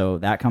 So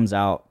that comes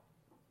out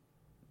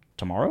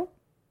tomorrow.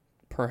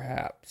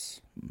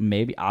 perhaps.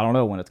 Maybe, I don't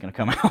know when it's going to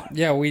come out.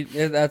 Yeah,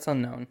 that's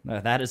unknown.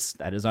 That is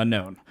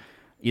unknown.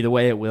 Either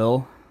way, it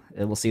will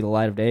see the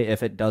light of day.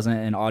 If it doesn't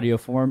in audio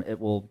form, it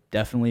will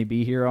definitely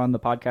be here on the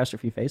Podcast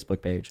Review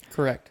Facebook page.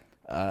 Correct.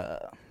 I'm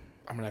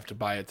gonna have to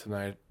buy it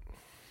tonight.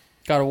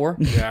 God of War.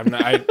 Yeah, I'm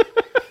not.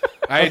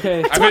 I've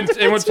been. Okay.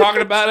 Everyone's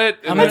talking about it.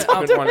 And I'm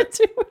I've been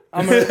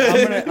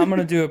wanting- I'm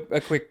gonna do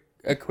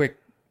a quick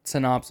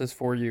synopsis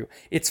for you.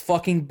 It's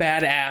fucking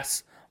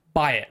badass.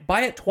 Buy it.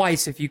 Buy it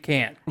twice if you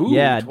can. Ooh,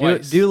 Yeah,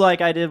 twice. do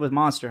like I did with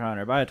Monster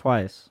Hunter. Buy it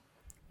twice.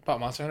 Bought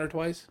Monster Hunter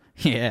twice.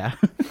 Yeah.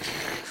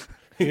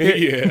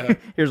 Yeah.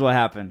 Here's what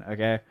happened,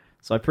 okay?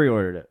 So I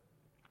pre-ordered it.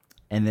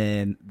 And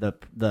then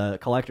the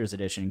collector's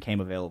edition came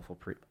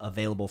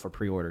available for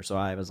pre-order. So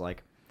I was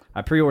like,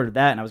 I pre-ordered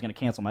that and I was going to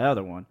cancel my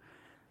other one.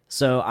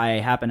 So I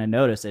happened to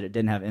notice that it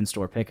didn't have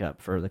in-store pickup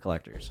for the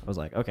collectors. I was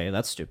like, okay,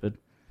 that's stupid.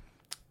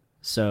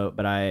 So,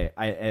 but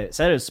it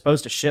said it was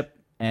supposed to ship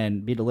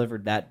and be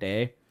delivered that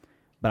day,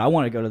 but I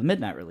want to go to the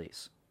midnight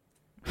release,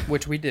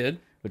 Which we did.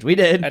 which we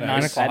did At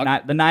 9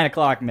 o'clock. the 9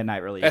 o'clock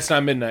midnight release. That's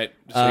not midnight.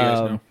 Just so you guys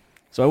know.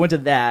 So I went to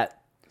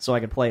that so I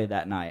could play it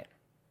that night.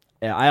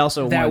 Yeah, I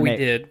also That wanted we to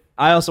did.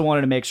 I also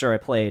wanted to make sure I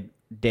played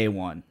day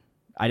one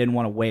I didn't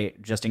want to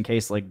wait just in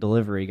case like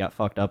delivery got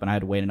fucked up and I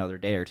had to wait another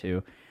day or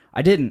two.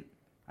 I didn't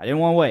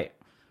want to wait.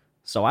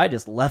 So I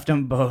just left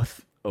them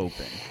both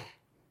open.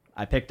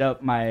 I picked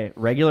up my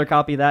regular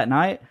copy that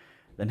night.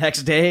 The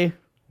next day,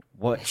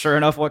 sure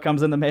enough, what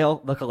comes in the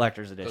mail? The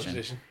collector's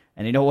edition.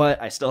 And you know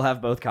what? I still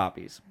have both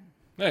copies.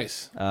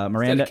 Nice.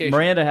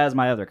 Miranda has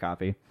my other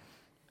copy.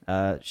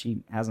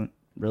 She hasn't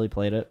really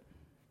played it.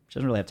 She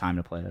doesn't really have time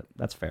to play it.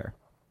 That's fair.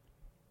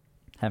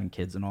 Having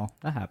kids and all.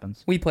 That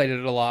happens. We played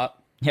it a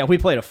lot. Yeah, we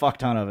played a fuck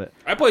ton of it.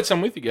 I played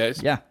some with you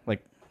guys. Yeah,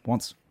 like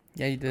once.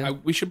 Yeah, you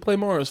did. We should play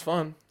more. It was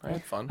fun. I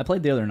had fun. I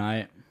played the other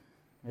night.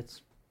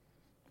 It's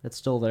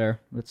still there.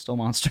 It's still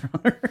Monster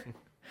Hunter.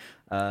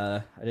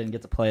 I didn't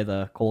get to play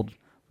the Cold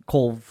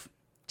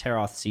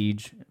Teroth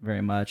Siege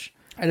very much.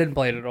 I didn't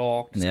play it at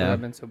all because Yeah.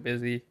 I've been so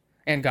busy.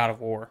 And God of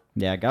War.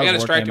 Yeah, I God got of War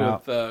distracted came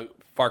out. with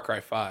Far Cry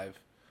 5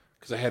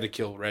 because I had to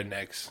kill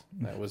rednecks.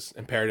 That was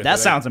imperative. That I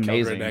sounds killed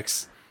amazing.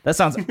 Rednecks. That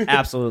sounds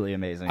absolutely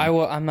amazing.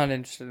 I'm not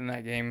interested in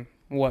that game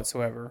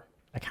whatsoever.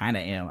 I kind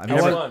of am. It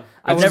was fun.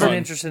 I I've wasn't never-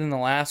 interested in the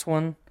last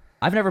one.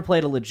 I've never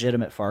played a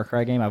legitimate Far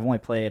Cry game. I've only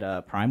played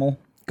Primal.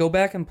 Go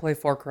back and play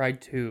Far Cry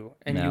 2,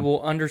 and No. you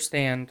will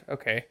understand.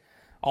 Okay,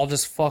 I'll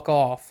just fuck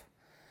off.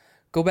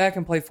 Go back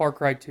and play Far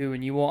Cry 2,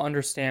 and you will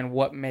understand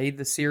what made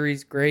the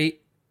series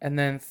great. And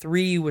then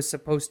 3 was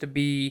supposed to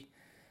be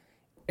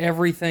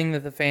everything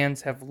that the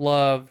fans have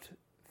loved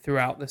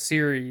throughout the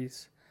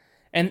series.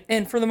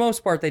 And for the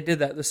most part, they did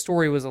that. The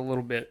story was a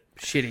little bit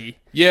shitty.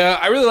 Yeah,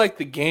 I really liked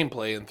the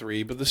gameplay in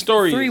 3, but the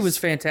story 3 is- was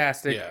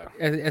fantastic yeah.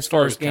 as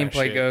Story far as was kinda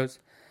gameplay shit. goes.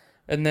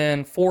 And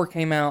then 4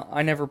 came out.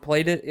 I never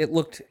played it. It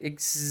looked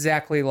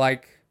exactly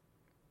like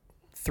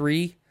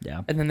 3.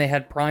 Yeah. And then they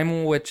had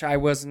Primal, which I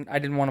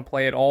didn't want to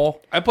play at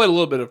all. I played a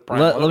little bit of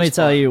Primal. Let It me was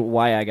tell fun. you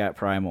why I got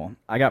Primal.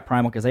 I got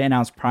Primal because they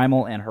announced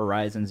Primal and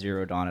Horizon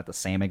Zero Dawn at the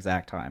same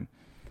exact time.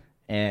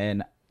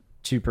 And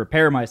to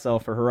prepare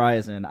myself for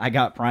Horizon, I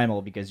got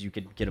Primal because you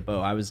could get a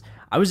bow. I was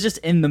just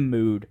in the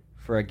mood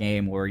for a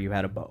game where you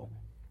had a bow.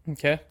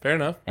 Okay. Fair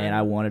enough. And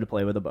I wanted to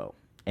play with a bow.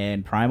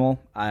 And Primal,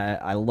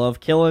 I love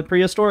killing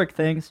prehistoric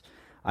things.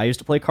 I used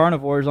to play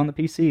Carnivores on the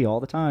PC all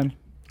the time.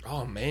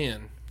 Oh,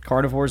 man.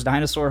 Carnivores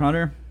Dinosaur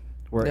Hunter,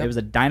 where Yep. it was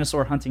a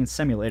dinosaur hunting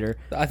simulator.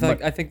 I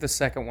think the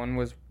second one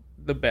was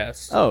the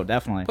best. Oh,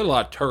 definitely. Played a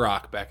lot of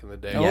Turok back in the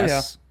day. Oh,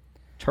 Yes.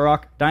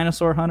 Turok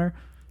Dinosaur Hunter.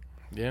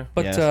 Yeah.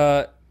 But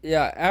Yes.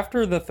 yeah,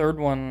 after the third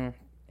one,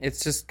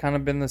 it's just kind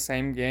of been the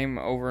same game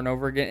over and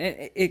over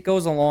again. It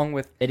goes along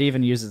with It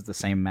even uses the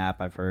same map,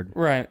 I've heard.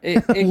 right.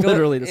 It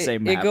Literally the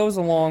same It map. goes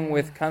along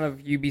with kind of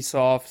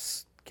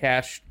Ubisoft's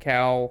cash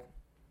cow,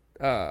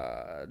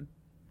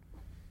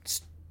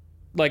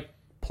 like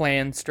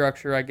plan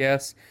structure, I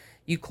guess.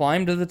 You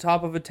climb to the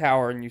top of a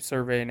tower and you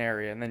survey an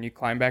area, and then you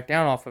climb back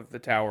down off of the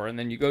tower, and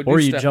then you go do Or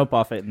you stuff. jump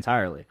off it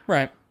entirely.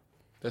 Right.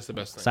 That's the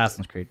best thing.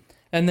 Assassin's Creed.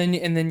 And then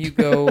you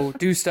go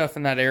do stuff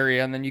in that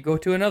area, and then you go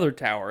to another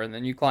tower, and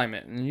then you climb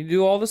it, and you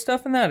do all the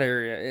stuff in that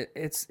area.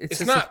 It's It's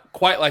just not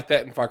quite like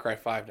that in Far Cry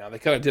 5 now. They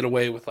kind of did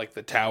away with like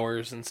the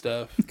towers and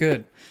stuff.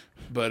 good.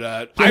 But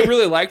I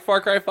really liked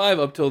Far Cry 5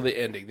 up till the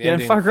ending. The Yeah, in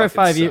ending Far Cry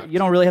fucking 5, you sucked.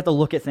 don't really have to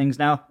look at things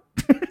now.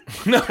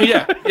 No,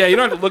 yeah, you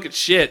don't have to look at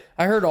shit.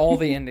 I heard all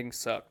the endings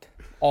sucked,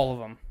 all of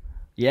them.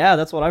 Yeah,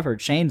 that's what I've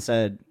heard. Shane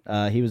said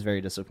he was very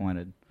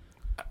disappointed.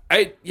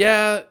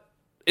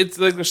 It's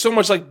like there's so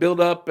much like build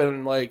up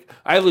and like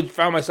I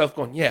found myself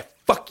going, yeah,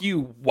 fuck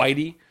you,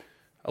 Whitey,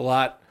 a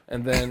lot,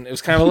 and then it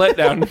was kind of a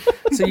letdown.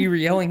 So you were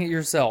yelling at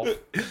yourself.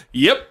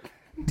 Yep.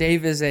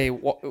 Dave is a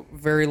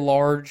very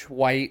large,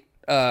 white,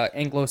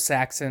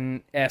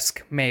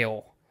 Anglo-Saxon-esque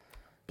male.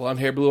 Blonde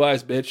hair, blue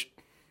eyes, bitch.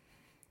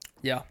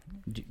 Yeah.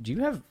 Do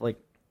you have, like,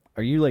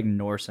 are you, like,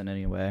 Norse in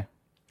any way?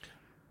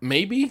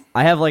 Maybe.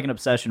 I have, like, an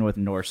obsession with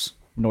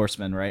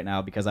Norsemen right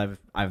now because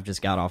I've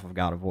just got off of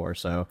God of War,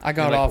 so I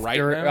got like off right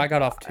now? I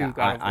got off two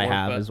God of War. I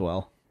have but- as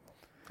well,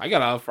 I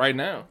got off right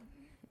now.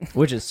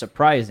 which is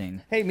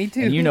surprising. Hey, me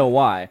too. And you know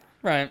why.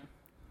 Right.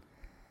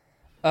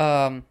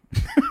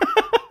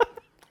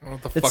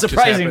 What the fuck It's just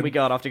surprising happened? we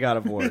got off to God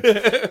of War.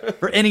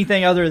 For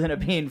anything other than it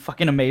being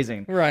fucking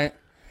amazing. Right.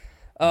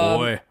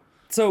 Boy.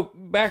 So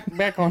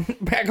back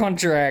on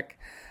track.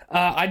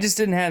 I just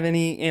didn't have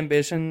any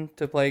ambition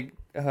to play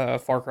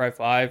Far Cry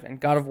 5, and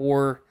God of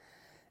War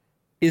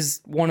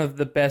is one of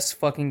the best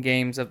fucking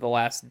games of the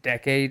last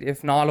decade,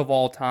 if not of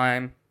all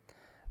time.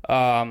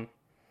 I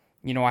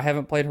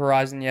haven't played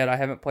Horizon yet. I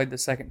haven't played the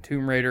second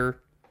Tomb Raider.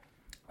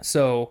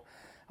 So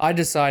I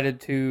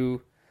decided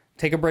to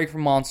take a break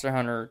from Monster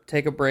Hunter,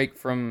 take a break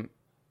from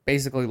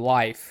basically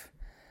life,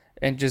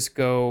 and just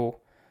go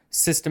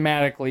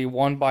systematically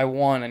one by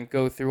one and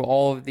go through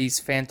all of these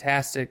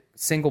fantastic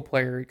single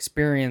player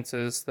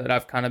experiences that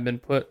I've kind of been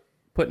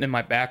putting in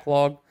my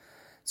backlog.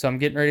 So I'm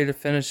getting ready to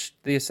finish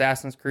the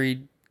Assassin's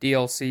Creed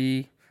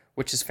DLC,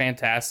 which is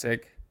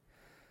fantastic.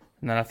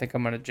 And then I think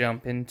I'm going to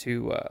jump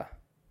into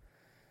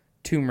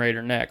Tomb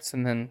Raider next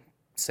and then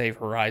save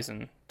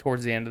Horizon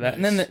towards the end of that.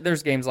 And then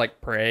there's games like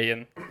Prey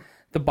and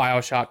the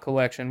BioShock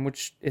collection,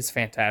 which is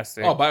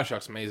fantastic. Oh,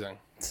 BioShock's amazing.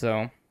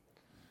 So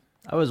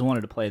I always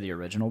wanted to play the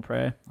original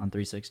Prey on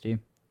 360.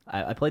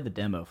 I played the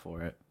demo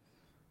for it.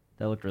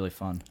 That looked really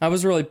fun. I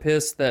was really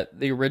pissed that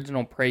the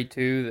original Prey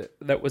 2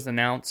 that was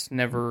announced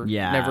never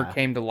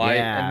came to light,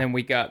 and then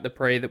we got the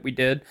Prey that we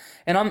did.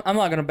 And I'm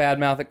not going to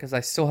badmouth it because I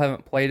still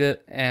haven't played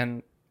it,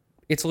 and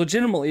it's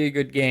legitimately a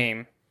good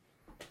game.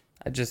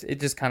 It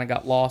just kind of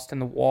got lost in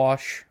the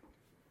wash.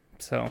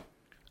 So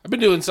I've been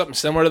doing something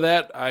similar to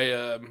that.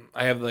 I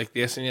have like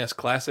the SNES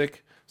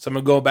Classic, so I'm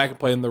gonna go back and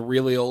playing the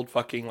really old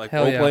fucking like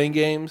role playing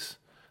games.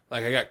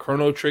 Like I got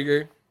Chrono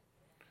Trigger.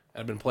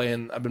 I've been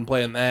playing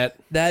that.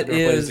 That I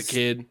is, as a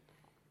kid,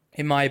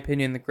 in my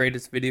opinion, the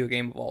greatest video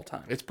game of all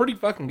time. It's pretty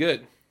fucking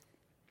good.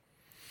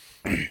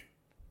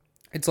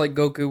 It's like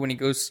Goku when he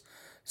goes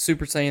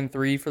Super Saiyan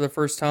 3 for the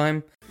first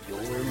time. You're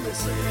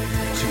listening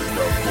to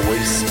the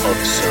Voice of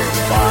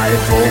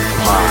Survival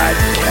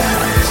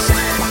podcast.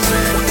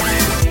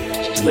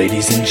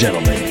 Ladies and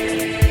gentlemen,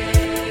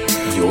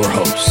 your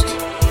host,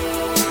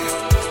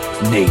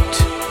 Nate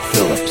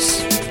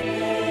Phillips.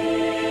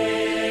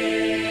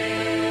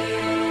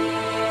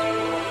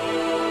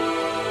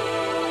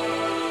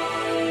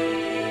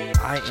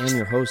 I am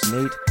your host,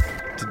 Nate.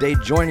 Today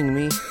joining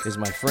me is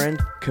my friend,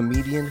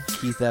 comedian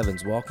Keith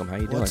Evans. Welcome. How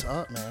you doing? What's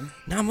up, man?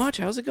 Not much.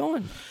 How's it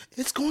going?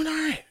 It's going all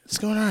right.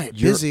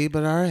 Busy,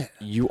 but all right.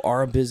 You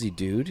are a busy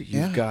dude.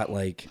 You've got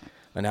like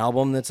an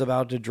album that's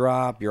about to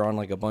drop. You're on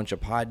like a bunch of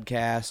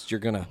podcasts. You're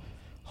going to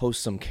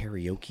host some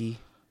karaoke.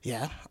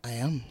 Yeah, I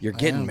am. You're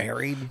getting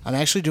married. I'm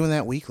actually doing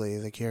that weekly,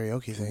 the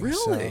karaoke thing.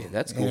 Really? So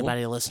That's cool.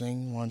 Anybody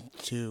listening want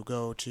to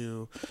go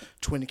to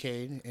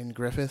Twincade in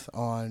Griffith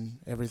on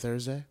every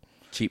Thursday?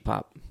 Cheap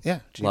Pop. Yeah,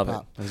 Cheap Love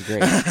Pop. it. That's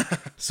great.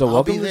 So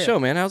welcome to the show,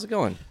 man. How's it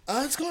going?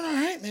 It's going all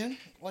right, man.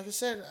 Like I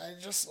said,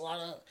 I just a lot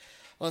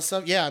of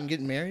stuff. Yeah, I'm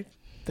getting married.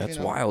 That's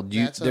wild.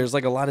 There's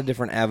like a lot of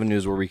different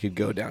avenues where we could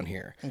go down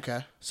here. Okay.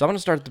 So I'm going to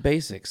start at the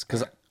basics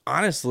because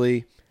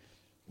honestly,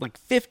 like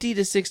 50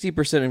 to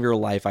 60% of your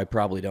life, I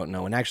probably don't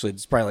know. And actually,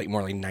 it's probably like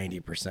more like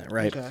 90%,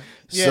 right? Okay.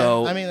 Yeah,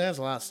 So I mean, there's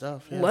a lot of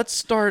stuff. Yeah. let's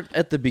start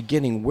at the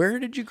beginning. Where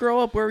did you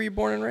grow up? Where were you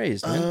born and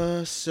raised,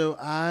 man? So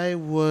I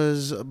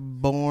was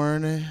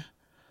born,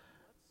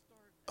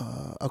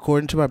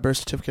 according to my birth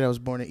certificate, I was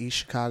born in East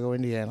Chicago,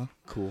 Indiana.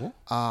 Cool.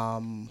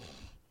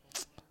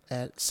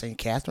 At St.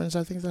 Catherine's,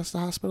 I think that's the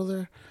hospital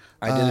there.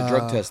 I did a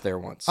drug test there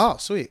once. Oh,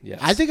 sweet. Yes.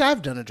 I think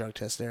I've done a drug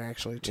test there,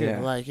 actually, too.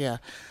 Yeah.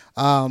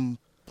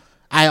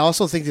 I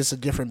also think it's a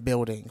different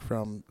building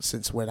from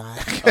since when I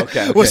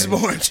Okay. was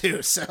born,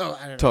 too. So, I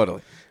don't know.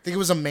 Totally. I think it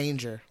was a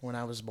manger when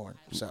I was born.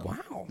 So.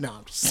 Wow. No,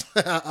 I'm just...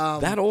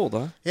 That old,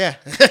 huh? yeah.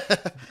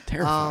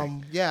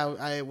 Terrifying. Yeah,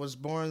 I was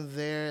born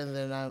there, and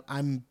then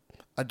I'm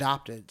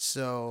adopted.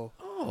 So...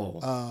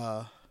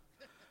 Oh.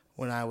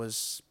 When I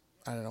was,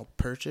 I don't know,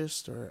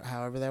 purchased or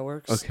however that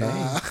works. Okay.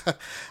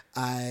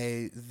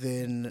 I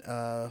then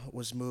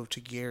was moved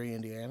to Gary,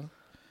 Indiana.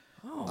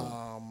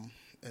 Oh.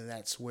 And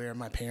that's where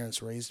my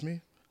parents raised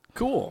me.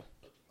 Cool.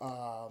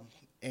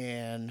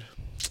 And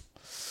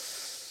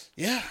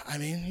yeah, I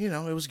mean, you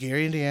know, it was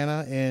Gary,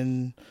 Indiana.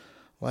 And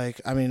like,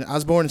 I mean, I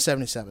was born in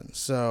 1977.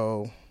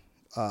 So,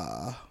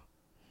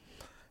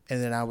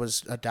 and then I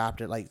was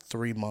adopted like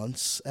 3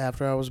 months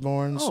after I was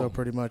born. Oh. So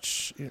pretty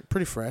much,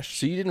 pretty fresh.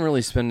 So you didn't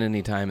really spend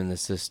any time in the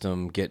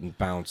system getting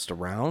bounced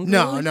around?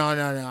 No. really?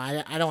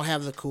 I don't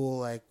have the cool,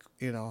 like,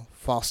 you know,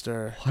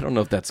 foster I don't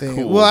know if that's thing.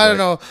 cool. Well, I but- don't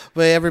know,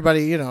 but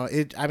everybody, you know,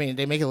 I mean,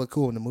 they make it look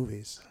cool in the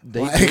movies.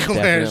 They like, do, where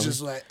definitely. it's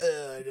just like,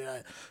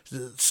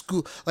 the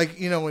school, like,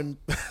 you know, when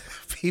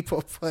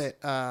people put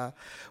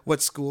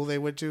what school they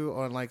went to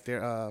on like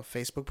their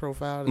Facebook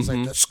profile, it's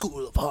like the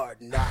School of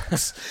Hard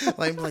Knocks.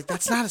 like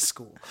that's not a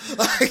school.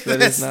 Like, That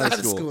that's is not a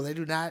a school. They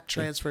do not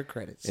transfer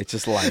credits. It's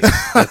just life.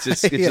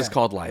 It's Yeah. just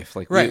called life.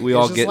 Like right. we It's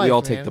all just get, life, we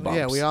all man. take the bumps.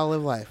 Yeah, we all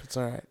live life. It's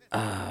all right.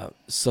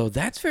 So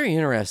that's very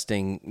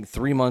interesting.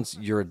 3 months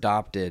you're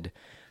adopted.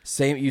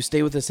 Same, you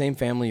stay with the same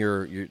family.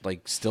 You're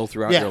like still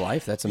throughout Yeah. your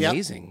life. That's Yep.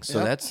 amazing. So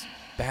Yep. that's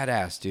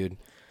badass, dude.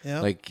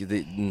 Yep. Like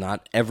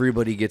not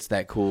everybody gets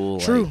that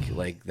cool. True.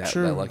 Like that.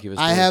 True. That lucky of a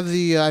I story. have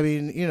the, I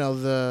mean, you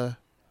know,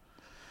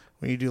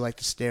 when you do like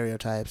the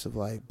stereotypes of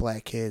like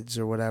black kids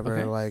or whatever,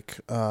 Okay.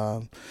 like,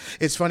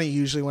 it's funny.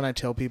 Usually when I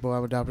tell people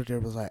I'm adopted, they're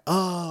like,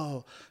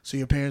 "Oh, so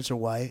your parents are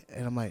white?"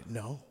 And I'm like,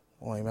 "No,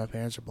 only my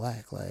parents are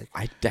black." Like,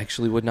 I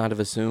actually would not have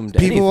assumed.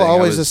 people anything. I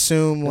always was-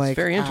 assume that's like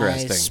very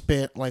interesting. I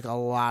spent like a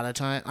lot of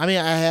time. I mean,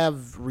 I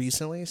have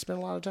recently spent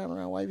a lot of time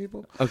around white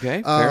people.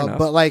 Okay, fair enough.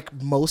 But like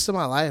most of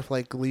my life,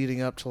 like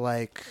leading up to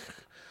like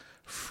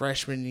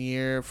freshman,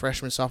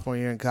 sophomore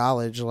year in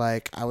college,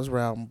 like I was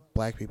around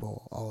black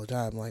people all the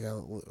time. Like I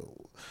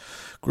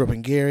grew up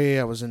in Gary.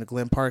 I was in the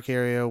Glen Park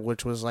area,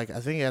 which was like, I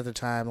think at the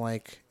time,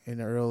 like in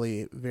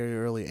the very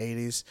early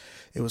 80s,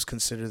 it was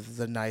considered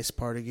the nice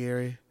part of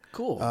Gary.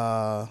 cool.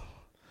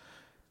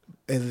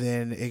 And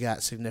then it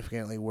got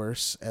significantly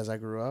worse as I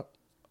grew up.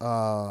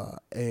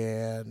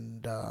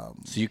 And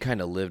So you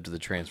kind of lived the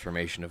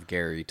transformation of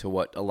Gary to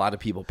what a lot of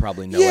people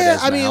probably know it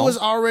as I mean, now. it was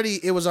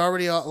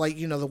already like,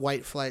 the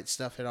white flight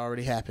stuff had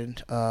already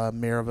happened.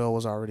 Maryville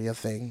was already a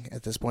thing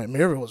at this point.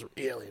 Maryville was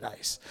really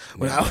nice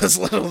when I was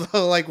little.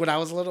 Though, like when I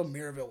was little,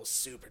 Maryville was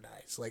super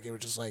nice. Like it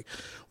was just like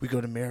we go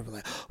to Maryville,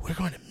 like we're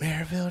going to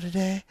Maryville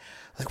today.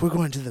 Like we're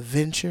going to the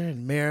Venture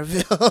in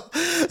Maryville,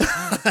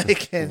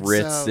 like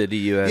Ritz City,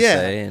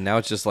 USA, and now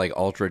it's just like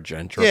ultra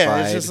gentrified.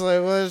 Yeah, it's just like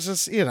it's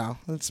just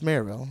it's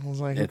Maryville. I was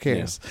like, who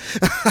cares?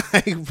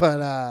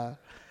 But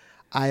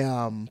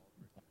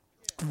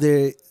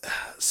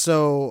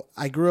so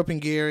I grew up in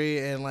Gary,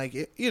 and like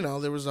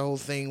there was the whole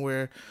thing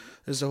where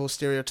there's the whole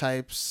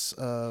stereotypes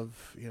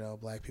of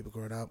black people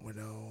growing up with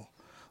no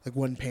like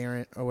one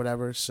parent or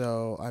whatever.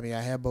 So I mean,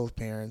 I had both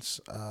parents.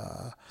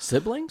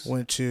 Siblings?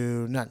 Went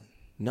to none.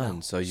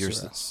 None. So you're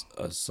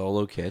a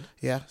solo kid.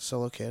 Yeah,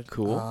 solo kid.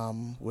 Cool.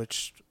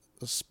 Which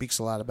speaks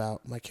a lot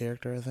about my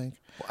character, I think.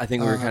 I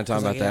think we were kind of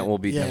talking about that. We'll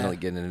be definitely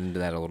getting into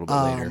that a little bit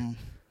later.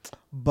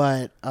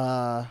 But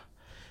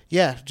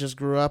just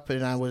grew up,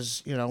 and I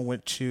was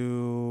went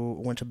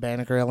to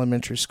Banneker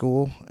Elementary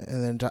School,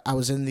 and then I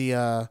was in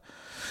the.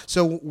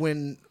 So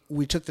when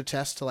we took the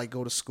test to like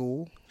go to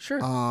school,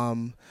 sure.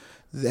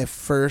 At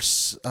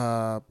first,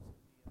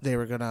 they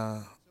were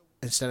gonna,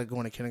 instead of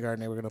going to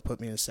kindergarten, they were gonna put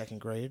me in second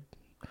grade.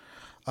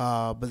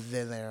 But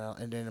then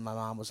then my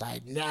mom was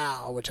like,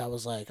 no, which I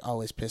was like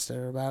always pissed at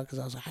her about, because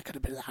I was like, I could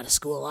have been out of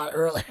school a lot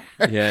earlier.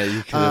 Yeah,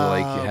 you could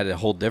have had a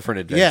whole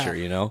different adventure,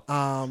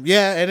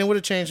 and it would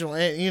have changed.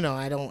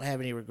 I don't have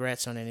any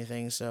regrets on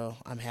anything, so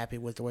I'm happy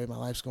with the way my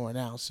life's going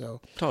now.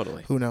 So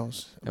totally, who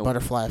knows?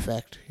 Butterfly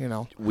effect,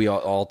 We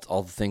all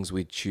the things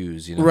we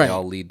choose, right. They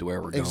all lead to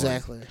where we're going.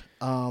 Exactly.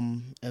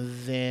 And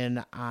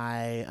then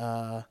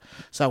so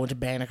I went to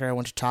Banneker, I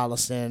went to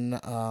Tolleson,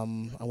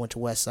 I went to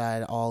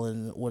Westside, all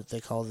in what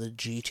they call the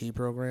GT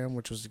program,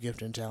 which was the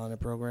Gifted and Talented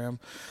program.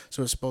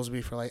 So it's supposed to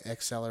be for like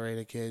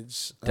accelerated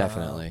kids.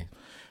 Definitely.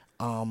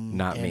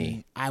 Not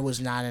me. I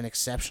was not an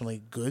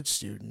exceptionally good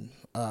student.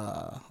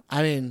 I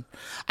mean,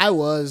 I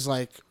was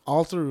like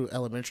all through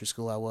elementary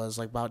school. I was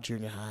like about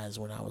junior highs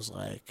when I was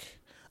like,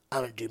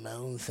 I'm going to do my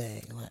own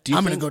thing. Like,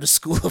 I'm going to go to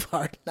School of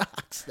Hard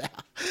Knocks now.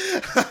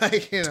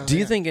 Do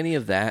you think any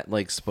of that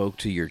like spoke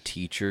to your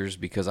teachers?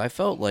 Because I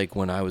felt like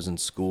when I was in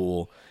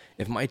school,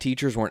 if my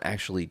teachers weren't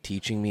actually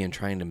teaching me and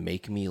trying to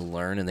make me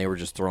learn, and they were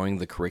just throwing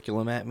the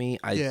curriculum at me,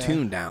 I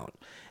tuned out.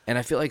 And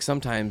I feel like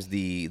sometimes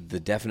the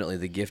definitely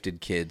the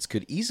gifted kids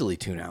could easily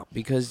tune out,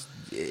 because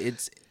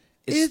it's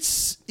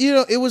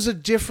it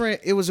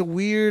was a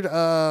weird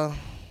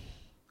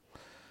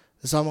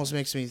this almost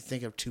makes me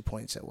think of 2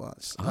 points at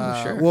once.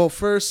 Oh, sure. Well,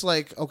 first,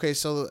 like, okay,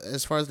 so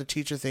as far as the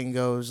teacher thing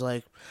goes,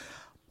 like,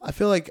 I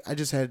feel like I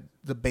just had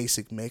the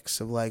basic mix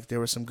of, like, there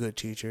were some good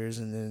teachers,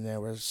 and then there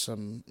were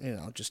some,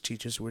 just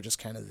teachers who were just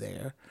kind of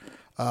there.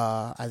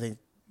 I think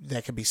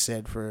that could be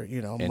said for,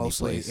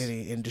 mostly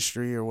any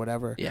industry or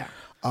whatever. Yeah.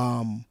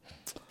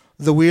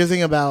 The weird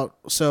thing about,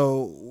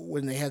 so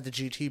when they had the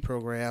GT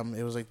program,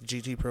 it was like the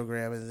GT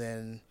program, and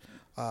then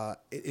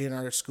in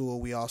our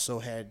school we also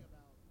had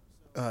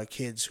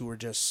kids who were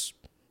just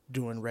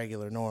doing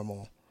regular,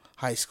 normal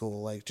high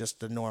school, like just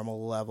the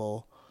normal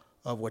level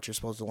of what you're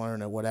supposed to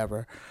learn or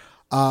whatever.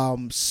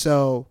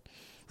 So,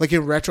 like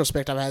in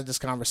retrospect, I've had this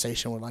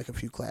conversation with like a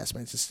few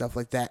classmates and stuff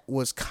like that.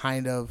 Was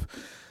kind of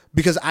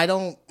because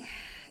I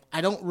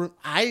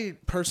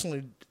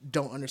personally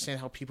don't understand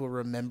how people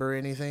remember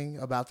anything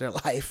about their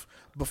life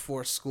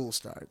before school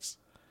starts.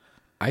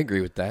 I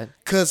agree with that.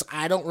 Because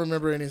I don't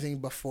remember anything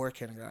before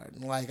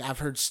kindergarten. Like, I've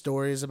heard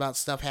stories about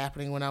stuff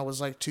happening when I was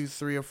like 2,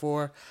 3, or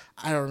 4.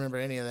 I don't remember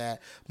any of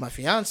that. My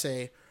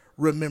fiance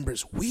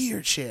remembers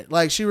weird shit.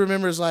 Like, she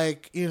remembers,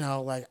 like,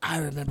 like, I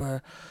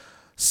remember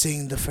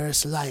seeing the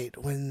first light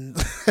when...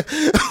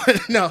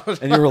 no.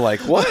 And you were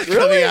like, what?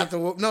 Really?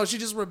 No, she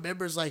just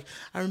remembers, like,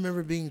 I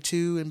remember being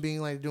 2 and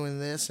being, like, doing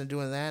this and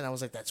doing that. And I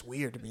was like, that's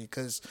weird to me.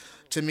 Because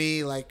to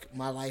me, like,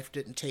 my life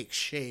didn't take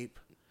shape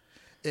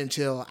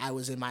until I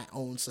was in my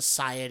own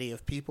society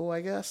of people,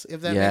 I guess, if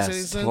that makes any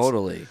sense. Yes,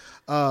 totally.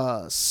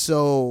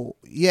 So,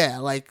 yeah,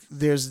 like,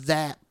 there's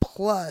that.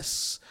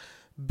 Plus,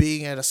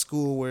 being at a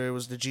school where it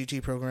was the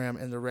GT program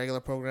and the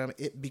regular program,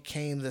 it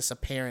became this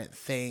apparent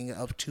thing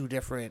of two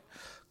different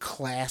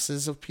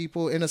classes of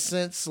people, in a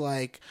sense.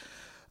 Like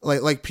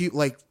people,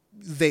 like,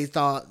 they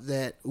thought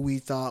that we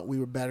thought we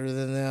were better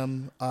than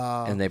them.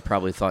 And they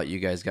probably thought you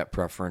guys got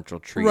preferential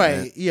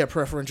treatment. Right, yeah,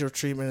 preferential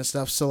treatment and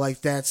stuff. So, like,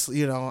 that's,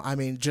 I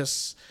mean,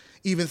 just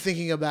even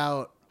thinking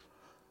about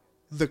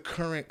the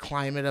current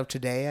climate of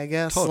today, I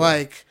guess. Totally.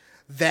 Like,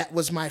 that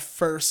was my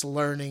first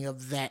learning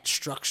of that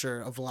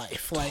structure of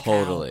life. Like,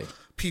 totally. How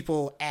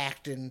people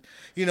act and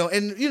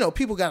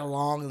people got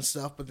along and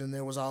stuff, but then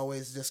there was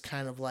always this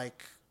kind of,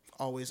 like,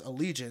 always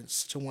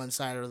allegiance to one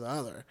side or the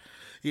other.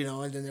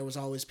 And then there was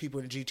always people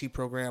in the GT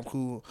program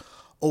who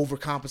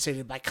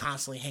overcompensated by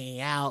constantly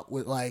hanging out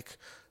with, like,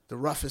 the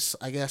roughest,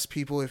 I guess,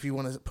 people, if you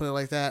want to put it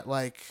like that,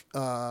 like,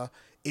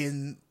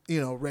 in,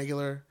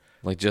 regular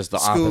Like just the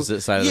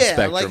opposite side of the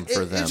spectrum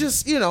for them.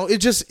 It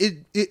just,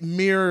 it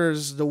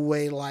mirrors the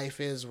way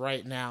life is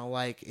right now.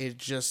 Like it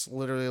just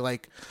literally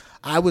like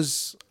I've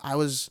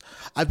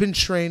been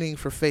training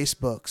for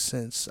Facebook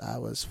since I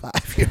was 5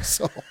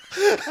 years old.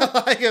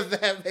 Like if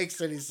that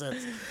makes any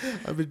sense.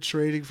 I've been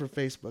training for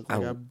Facebook.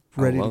 Like I'm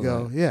ready to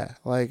go. That. Yeah.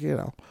 Like,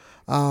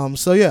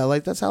 so yeah,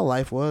 like that's how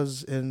life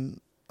was in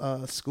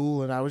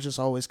school. And I was just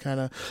always kind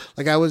of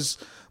like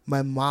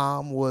my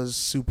mom was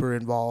super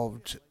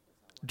involved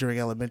during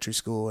elementary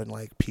school and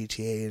like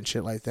PTA and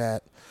shit like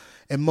that.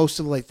 And most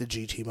of like the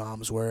GT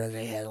moms were, and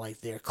they had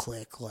like their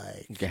clique,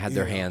 like they had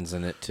their hands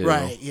in it too.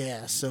 Right,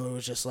 yeah. So it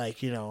was just like,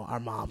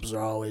 our moms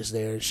are always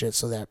there and shit.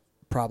 So that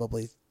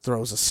probably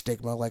throws a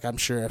stigma. Like I'm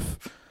sure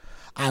if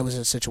I was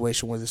in a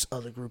situation where this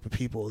other group of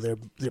people, their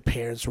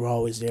parents were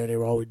always there, they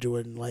were always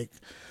doing like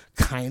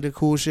kind of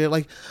cool shit.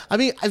 Like, I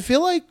mean, I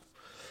feel like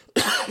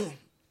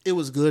it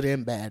was good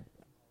and bad.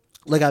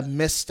 Like I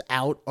missed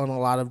out on a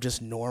lot of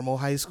just normal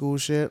high school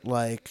shit.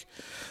 Like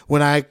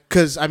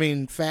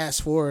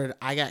fast forward,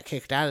 I got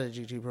kicked out of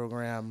the GT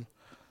program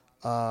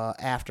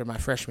after my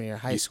freshman year of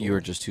high school. You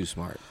were just too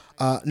smart.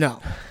 No.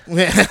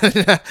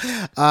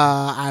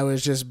 I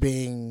was just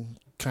being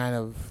kind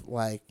of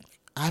like,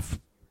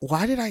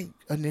 why did I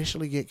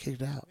initially get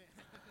kicked out?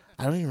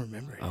 I don't even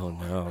remember it. Oh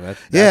no!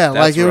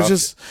 Like it was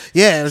just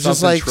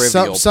like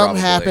something probably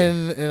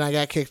happened and I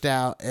got kicked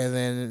out, and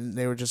then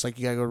they were just like,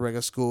 you gotta go to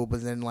regular school.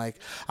 But then like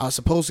I was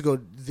supposed to go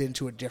then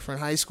to a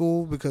different high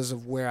school because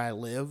of where I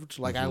lived.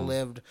 Like I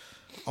lived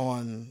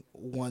on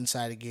one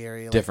side of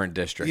Gary, like, different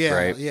district,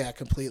 right? Yeah,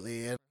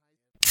 completely.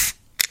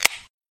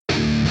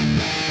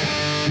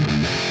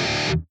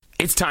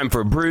 It's time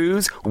for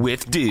Brews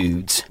with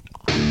Dudes.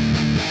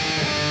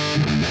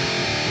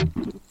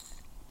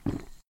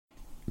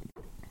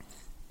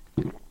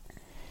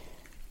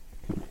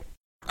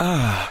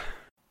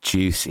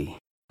 Juicy.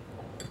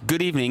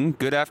 Good evening,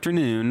 good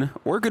afternoon,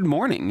 or good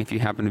morning if you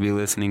happen to be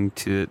listening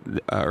to it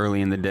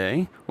early in the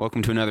day.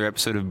 Welcome to another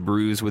episode of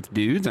Brews with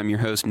Dudes. I'm your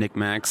host, Nick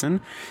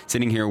Maxon,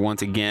 sitting here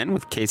once again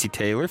with Casey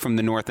Taylor from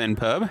the North End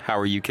Pub. How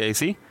are you,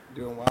 Casey?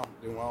 Doing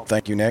well.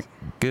 Thank you, Nick.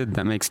 Good,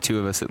 that makes two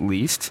of us at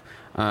least.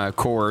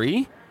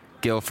 Corey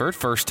Guilford,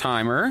 first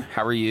timer.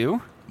 How are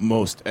you?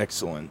 Most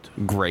excellent.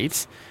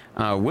 Great.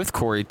 With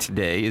Corey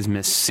today is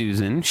Miss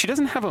Susan. She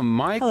doesn't have a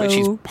mic, But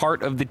she's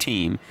part of the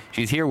team.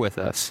 She's here with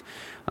us.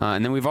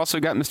 And then we've also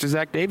got Mr.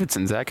 Zach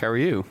Davidson. Zach, how are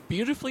you?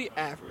 Beautifully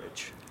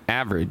average.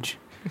 Average.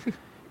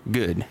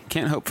 Good.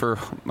 Can't hope for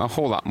a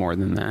whole lot more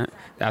than that.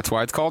 That's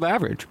why it's called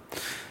average.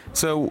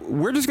 So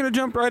we're just going to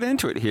jump right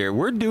into it here.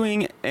 We're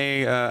doing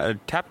a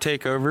tap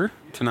takeover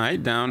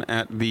tonight down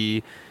at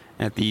the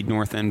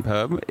North End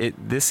Pub.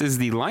 This is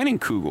the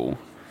Leinenkugel.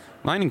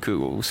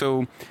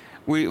 So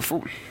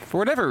for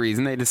whatever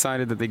reason, they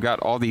decided that they got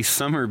all these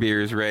summer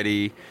beers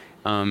ready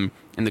in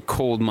the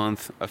cold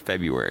month of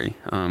February.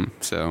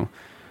 So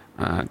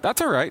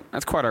that's all right.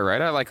 That's quite all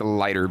right. I like a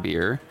lighter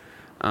beer.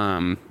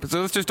 So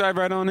let's just dive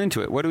right on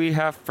into it. What do we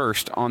have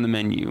first on the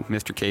menu,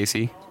 Mr.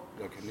 Casey?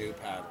 The Canoe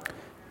Paddler.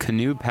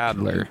 Canoe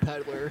Paddler.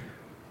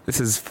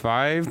 This is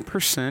 5%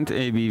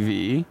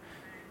 ABV.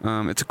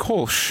 It's a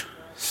Kolsch.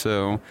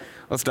 So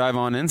let's dive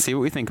on in, see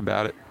what we think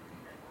about it.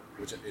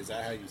 Is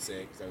that how you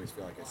say it? Because I always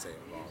feel like I say it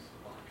wrong.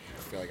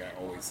 I feel like I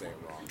always say it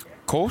wrong.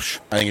 Kolsch?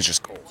 I think it's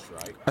just Kolsch,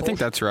 right? I think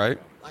that's right.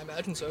 I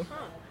imagine so.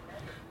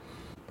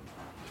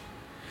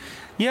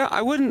 Yeah,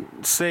 I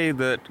wouldn't say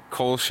that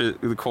Kolsch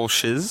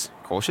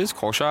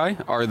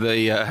are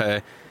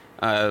the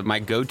my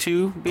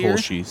go-to beer.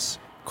 Kolschis.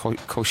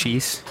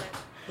 Kolschis.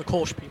 The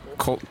Kolsch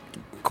people.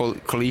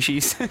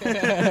 Kolschis.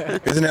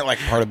 Isn't it like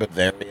part of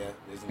Bavaria?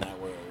 Isn't that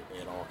where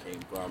it all came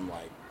from?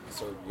 Like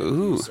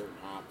certain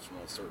hops from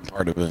a certain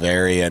part of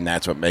Bavaria, and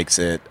that's what makes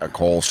it a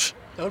Kolsch.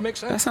 That would make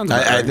sense. That sounds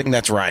I think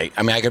that's right.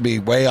 I mean, I could be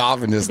way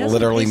off and just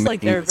literally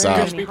like making it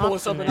up.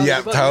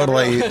 Yeah,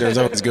 totally. There's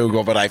always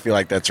Google, but I feel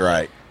like that's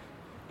right.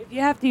 If you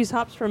have to use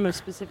hops from a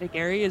specific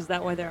area, is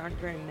that why there aren't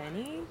very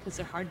many? Because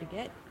they're hard to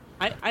get.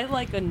 I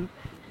like a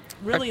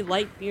really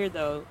light beer,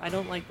 though. I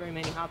don't like very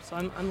many hops, so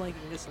I'm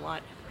liking this a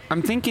lot.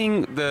 I'm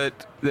thinking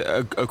that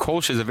a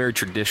Kolsch is a very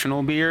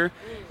traditional beer,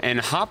 and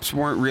hops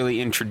weren't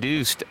really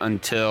introduced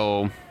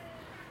until,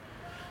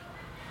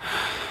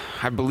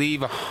 I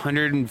believe,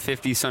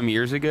 150 some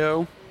years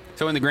ago.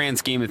 So in the grand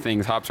scheme of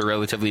things, hops are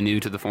relatively new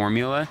to the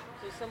formula.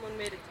 So someone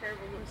made a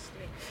terrible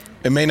mistake.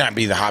 It may not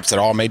be the hops at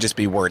all. It may just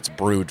be where it's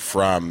brewed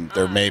from.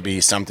 There may be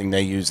something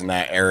they use in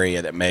that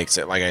area that makes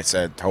it, like I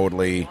said,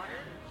 totally.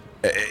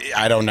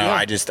 I don't know.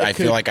 I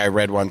feel like I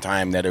read one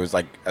time that it was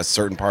like a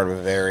certain part of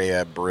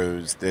Bavaria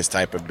brews this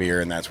type of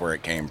beer, and that's where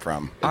it came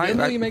from. It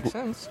really makes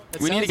sense.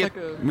 We need to get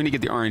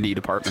the R&D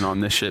department on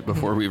this shit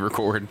before we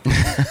record.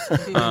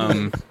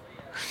 It's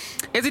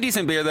a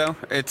decent beer, though.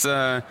 It's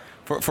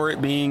for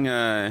it being.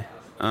 I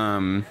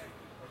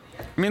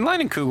mean,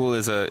 Leinenkugel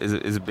is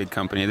a big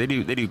company. They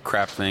do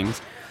craft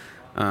things.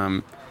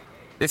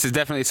 This is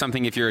definitely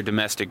something. If you're a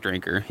domestic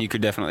drinker, you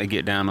could definitely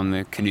get down on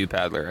the Canoe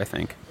Paddler, I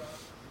think.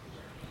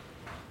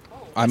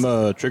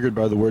 I'm triggered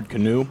by the word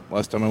canoe.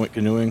 Last time I went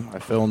canoeing, I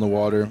fell in the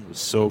water, was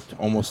soaked,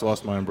 almost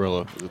lost my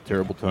umbrella. It was a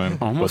terrible time.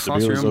 Almost but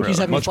lost your umbrella. He's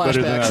having much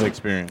better than flashbacks. that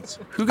experience.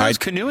 Who goes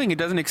canoeing and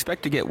doesn't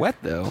expect to get wet,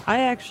 though?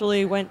 I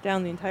actually went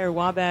down the entire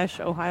Wabash,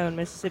 Ohio, and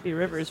Mississippi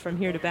rivers from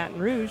here to Baton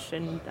Rouge,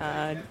 and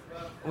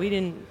we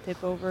didn't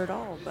tip over at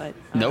all. But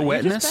No you're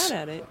wetness? just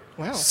bad at it.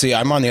 Wow. See,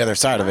 I'm on the other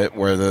side of it,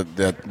 where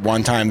the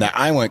one time that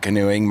I went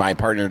canoeing, my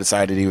partner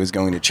decided he was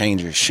going to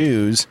change his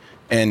shoes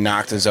and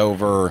knocked us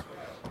over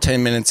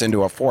 10 minutes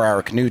into a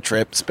 4-hour canoe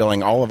trip,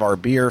 spilling all of our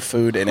beer,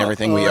 food, and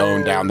everything we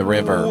owned down the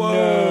river.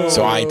 Whoa.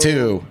 So I,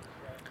 too,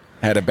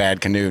 had a bad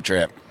canoe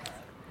trip.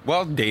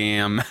 Well,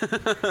 damn.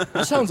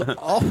 That sounds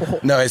awful.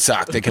 No, it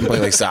sucked. It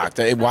completely sucked.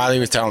 While he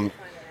was telling,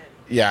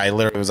 I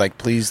literally was like,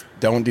 please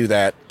don't do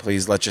that.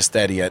 Please let you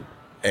steady it.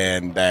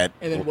 And And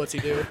then what's he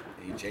do?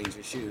 He changed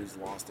his shoes,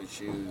 lost his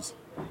shoes.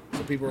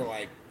 So people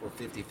were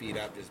 50 feet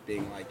up just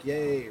being like,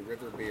 yay,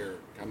 river beer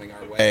coming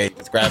our way.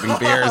 Just grabbing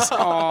beers. They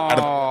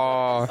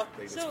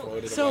just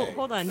floated So away.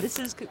 hold on. This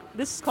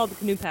is called the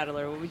Canoe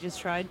Paddler, what we just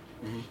tried.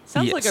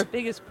 Sounds like Yes. our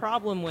biggest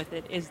problem with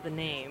it is the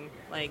name,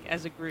 like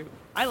as a group.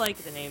 I like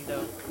the name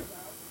though.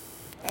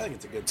 I think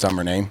it's a good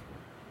summer name.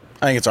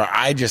 I think it's all right.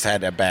 I just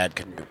had a bad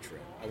canoe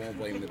trip. I won't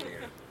blame the beer.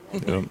 I'll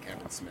blame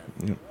Kevin Smith.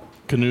 Yep.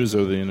 Canoes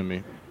are the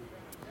enemy.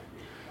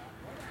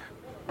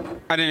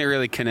 I didn't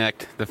really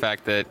connect the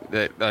fact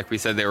that, like we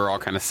said, they were all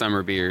kind of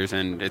summer beers,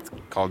 and it's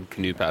called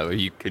Canoe Paddler.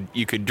 You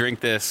could drink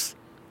this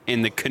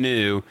in the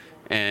canoe,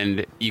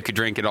 and you could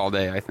drink it all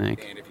day, I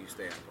think. And if you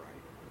stay upright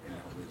and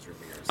don't lose your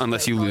beers.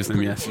 Unless you lose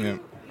them, yes. Yeah.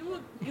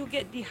 You'll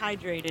get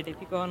dehydrated if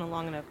you go on a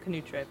long enough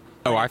canoe trip.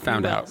 Oh, I You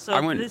found will. out. So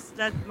I went-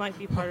 that might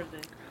be part of the.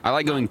 I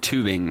like going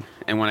tubing,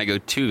 and when I go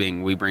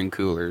tubing, we bring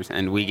coolers,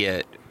 and we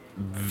get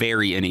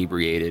very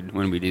inebriated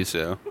when we do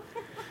so.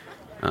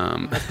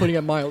 That's putting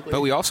it mildly. But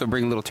we also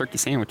bring little turkey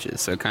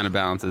sandwiches, so it kind of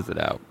balances it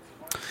out.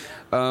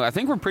 I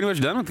think we're pretty much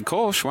done with the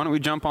Kolsch. Why don't we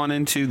jump on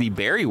into the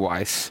Berry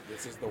Weiss?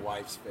 This is the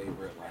wife's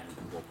favorite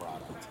Leinenkugel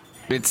product.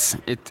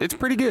 It's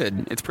pretty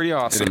good. It's pretty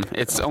awesome.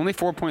 It's only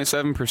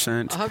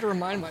 4.7%. I'll have to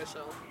remind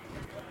myself.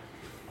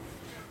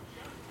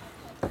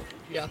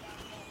 Yeah,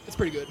 it's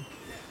pretty good.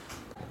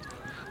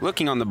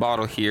 Looking on the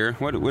bottle here,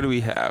 what do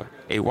we have?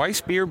 A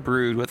Weiss beer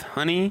brewed with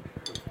honey,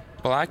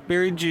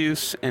 blackberry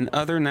juice, and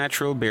other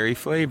natural berry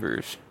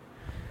flavors.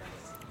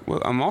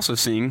 Well, I'm also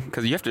seeing,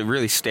 because you have to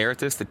really stare at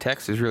this, the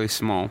text is really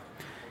small.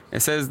 It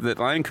says that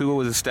Leinenkugel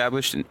was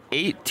established in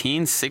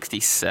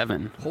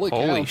 1867. Holy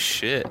cow.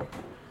 Shit.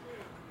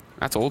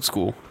 That's old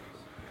school.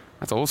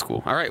 That's old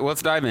school. All right, well,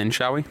 let's dive in,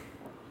 shall we?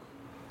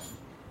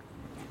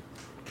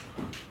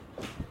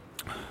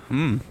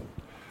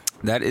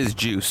 That is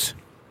juice.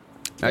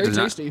 That Very does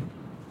not- tasty.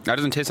 That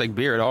doesn't taste like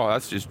beer at all.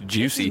 That's just This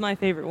juicy. is my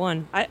favorite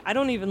one. I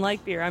don't even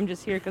like beer. I'm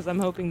just here because I'm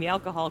hoping the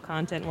alcohol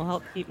content will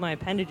help keep my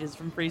appendages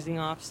from freezing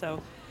off. So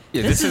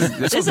Yeah, this will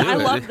do I it.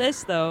 love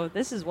this though.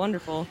 This is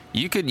wonderful.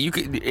 You could.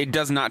 It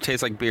does not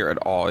taste like beer at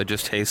all. It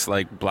just tastes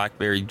like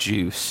blackberry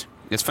juice.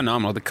 It's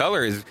phenomenal. The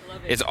color is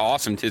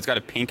awesome too. It's got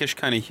a pinkish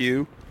kind of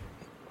hue.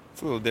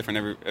 It's a little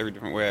different every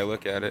different way I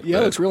look at it. Yeah, it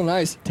but looks real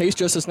nice. Tastes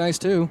just as nice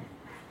too.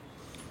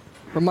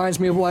 Reminds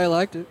me of why I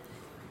liked it.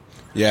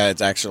 Yeah,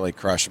 it's actually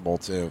crushable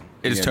too.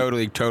 It's You can-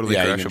 totally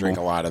Yeah, you can crushable. drink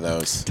a lot of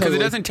those. Because Totally. it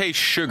doesn't taste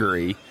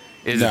sugary,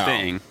 is the No.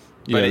 thing.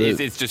 Yeah, But it-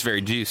 it's just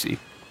very juicy.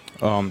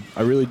 I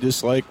really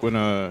dislike when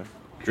a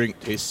drink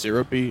tastes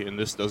syrupy, and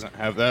this doesn't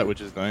have that,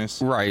 which is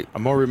nice. Right.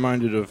 I'm more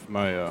reminded of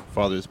my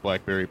father's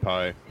blackberry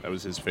pie. That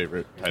was his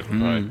favorite type of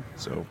pie.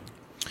 So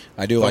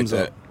I do like Thumbs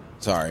that. up.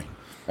 Sorry.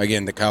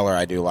 Again, the color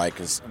I do like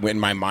because in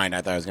my mind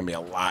I thought it was going to be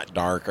a lot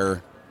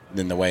darker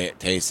than the way it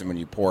tastes. And when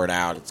you pour it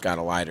out, it's got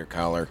a lighter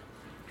color.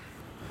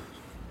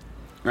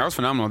 That was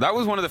phenomenal. That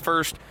was one of the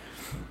first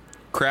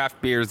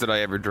craft beers that I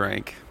ever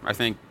drank. I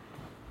think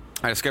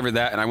I discovered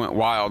that, and I went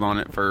wild on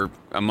it for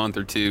a month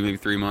or two, maybe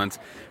 3 months,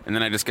 and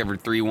then I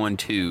discovered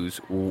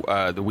 312's,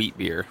 the wheat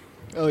beer.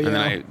 Oh, yeah. And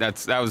then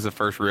that was the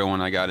first real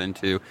one I got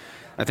into.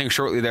 I think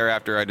shortly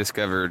thereafter I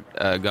discovered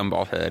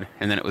Gumball Head,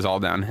 and then it was all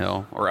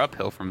downhill or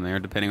uphill from there,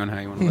 depending on how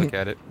you want to look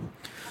at it.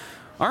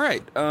 All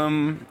right,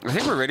 I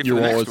think we're ready for you're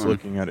the next always one.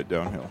 looking at it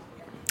downhill.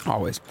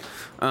 Always.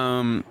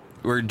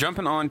 We're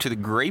jumping on to the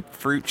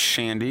grapefruit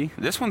shandy.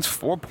 This one's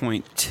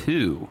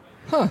 4.2.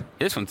 Huh.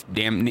 This one's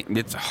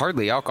it's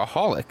hardly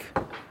alcoholic.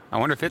 I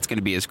wonder if it's going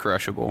to be as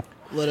crushable.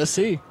 Let us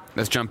see.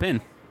 Let's jump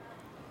in.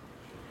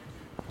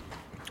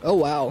 Oh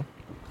wow,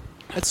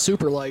 that's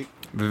super light.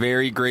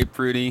 Very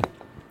grapefruity.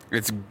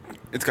 It's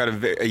got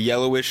a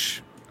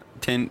yellowish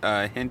hint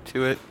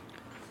to it.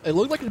 It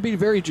looked like it'd be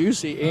very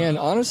juicy, and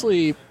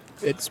honestly,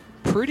 it's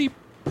pretty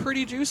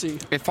juicy.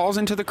 It falls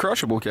into the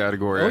crushable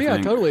category. Oh I yeah,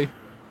 think. totally.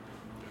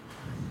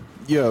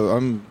 Yeah,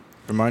 I'm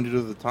reminded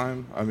of the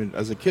time. I mean,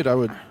 as a kid, I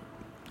would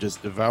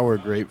just devour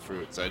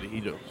grapefruits. I'd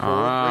eat a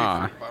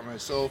whole grapefruit by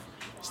myself,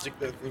 stick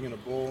that thing in a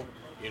bowl,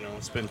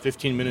 spend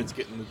 15 minutes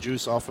getting the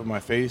juice off of my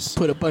face.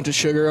 Put a bunch of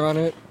sugar on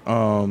it.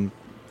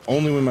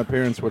 Only when my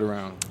parents were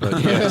around.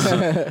 But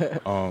yes.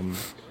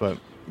 But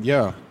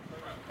yeah,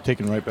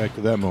 taken right back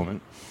to that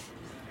moment.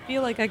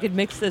 feel like I could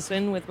mix this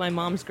in with my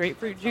mom's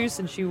grapefruit juice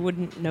and she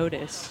wouldn't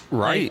notice.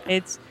 Right.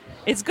 Like,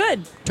 it's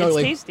good.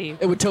 Totally. It's tasty.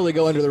 It would totally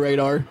go under the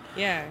radar.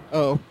 Yeah.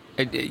 Oh.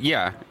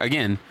 Yeah.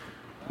 Again,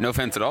 no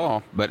offense at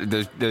all, but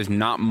there's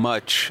not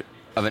much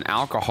of an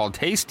alcohol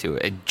taste to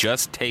it. It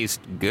just tastes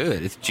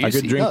good. It's juicy.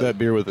 I could drink that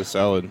beer with a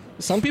salad.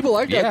 Some people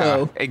like that,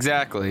 though.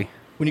 Exactly.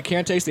 When you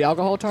can't taste the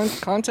alcohol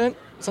content,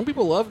 some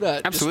people love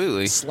that.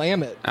 Absolutely. Just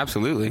slam it.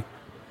 Absolutely.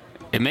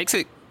 It makes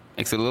it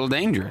a little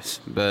dangerous,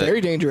 but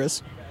very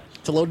dangerous.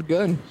 It's a loaded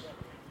gun.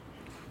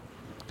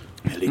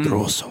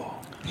 Peligroso.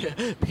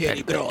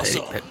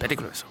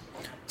 Peligroso.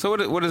 So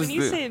what is when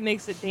you say it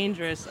makes it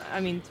dangerous,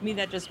 I mean, to me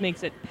that just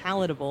makes it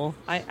palatable.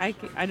 I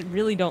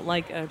really don't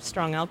like a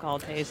strong alcohol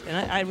taste,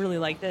 and I really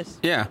like this.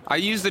 Yeah, I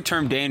use the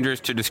term dangerous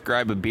to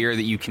describe a beer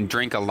that you can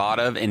drink a lot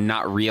of and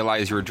not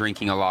realize you're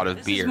drinking a lot of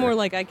this beer. Is more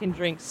like I can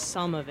drink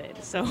some of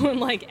it, so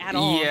like at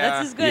all. Yeah,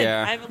 that's as good.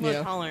 yeah. I have a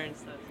low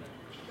tolerance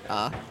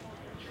though.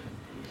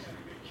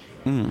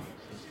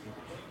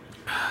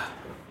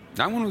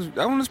 That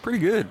one was pretty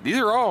good. These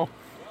are all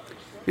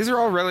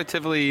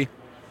relatively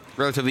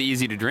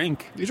easy to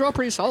drink. These are all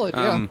pretty solid.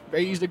 Yeah,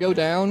 very easy to go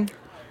down.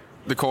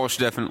 The Kolsch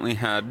definitely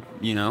had,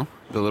 a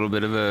little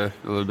bit of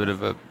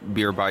a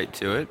beer bite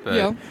to it, but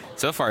Yeah.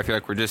 so far I feel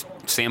like we're just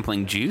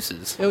sampling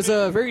juices. It was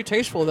very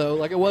tasteful though.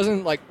 Like it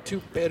wasn't like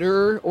too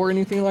bitter or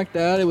anything like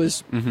that. It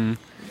was.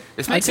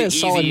 This I'd makes say it a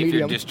solid easy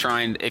medium.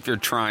 if you're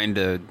trying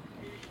to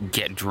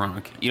get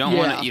drunk. You don't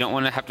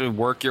want to have to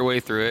work your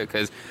way through it,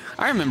 because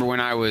I remember when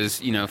I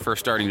was first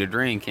starting to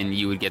drink, and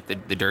you would get the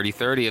Dirty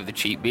 30 of the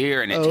cheap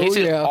beer, and it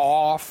tasted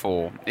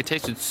awful. It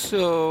tasted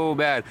so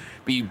bad,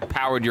 but you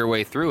powered your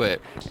way through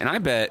it. And I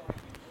bet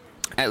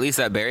at least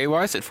that Berry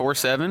Weiss at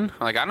 4.7.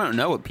 Like, I don't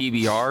know what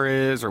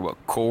PBR is or what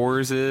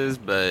Coors is,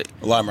 but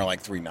a lot of them are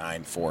like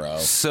 3.9, 4.0.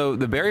 So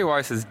the Berry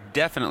Weiss is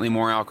definitely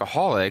more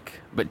alcoholic,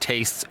 but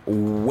tastes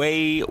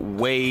way,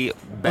 way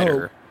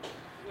better.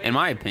 In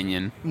my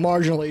opinion.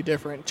 Marginally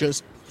different,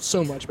 just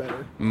so much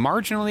better.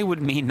 Marginally would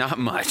mean not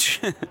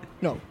much.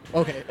 No,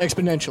 okay,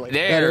 exponentially.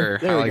 There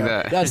we like go.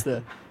 that. That's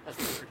the.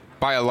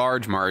 By a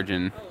large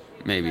margin,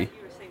 maybe.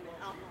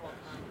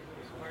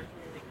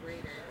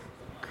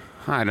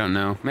 I don't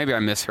know. Maybe I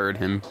misheard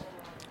him.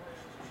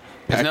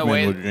 There's Pac-Man no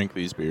way would drink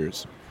these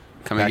beers.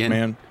 Come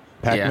again?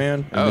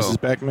 Pac-Man and Mrs.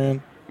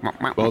 Pac-Man.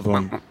 Both of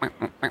them.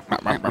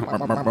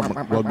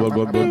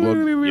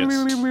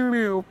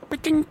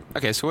 Yes.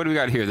 Okay, so what do we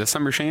got here? The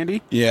Summer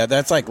Shandy? Yeah,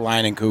 that's like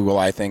Leinenkugel,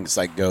 I think, is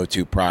like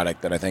go-to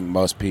product that I think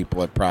most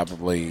people have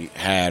probably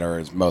had or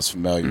is most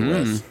familiar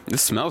with.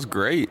 This smells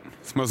great.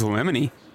 It smells lemony.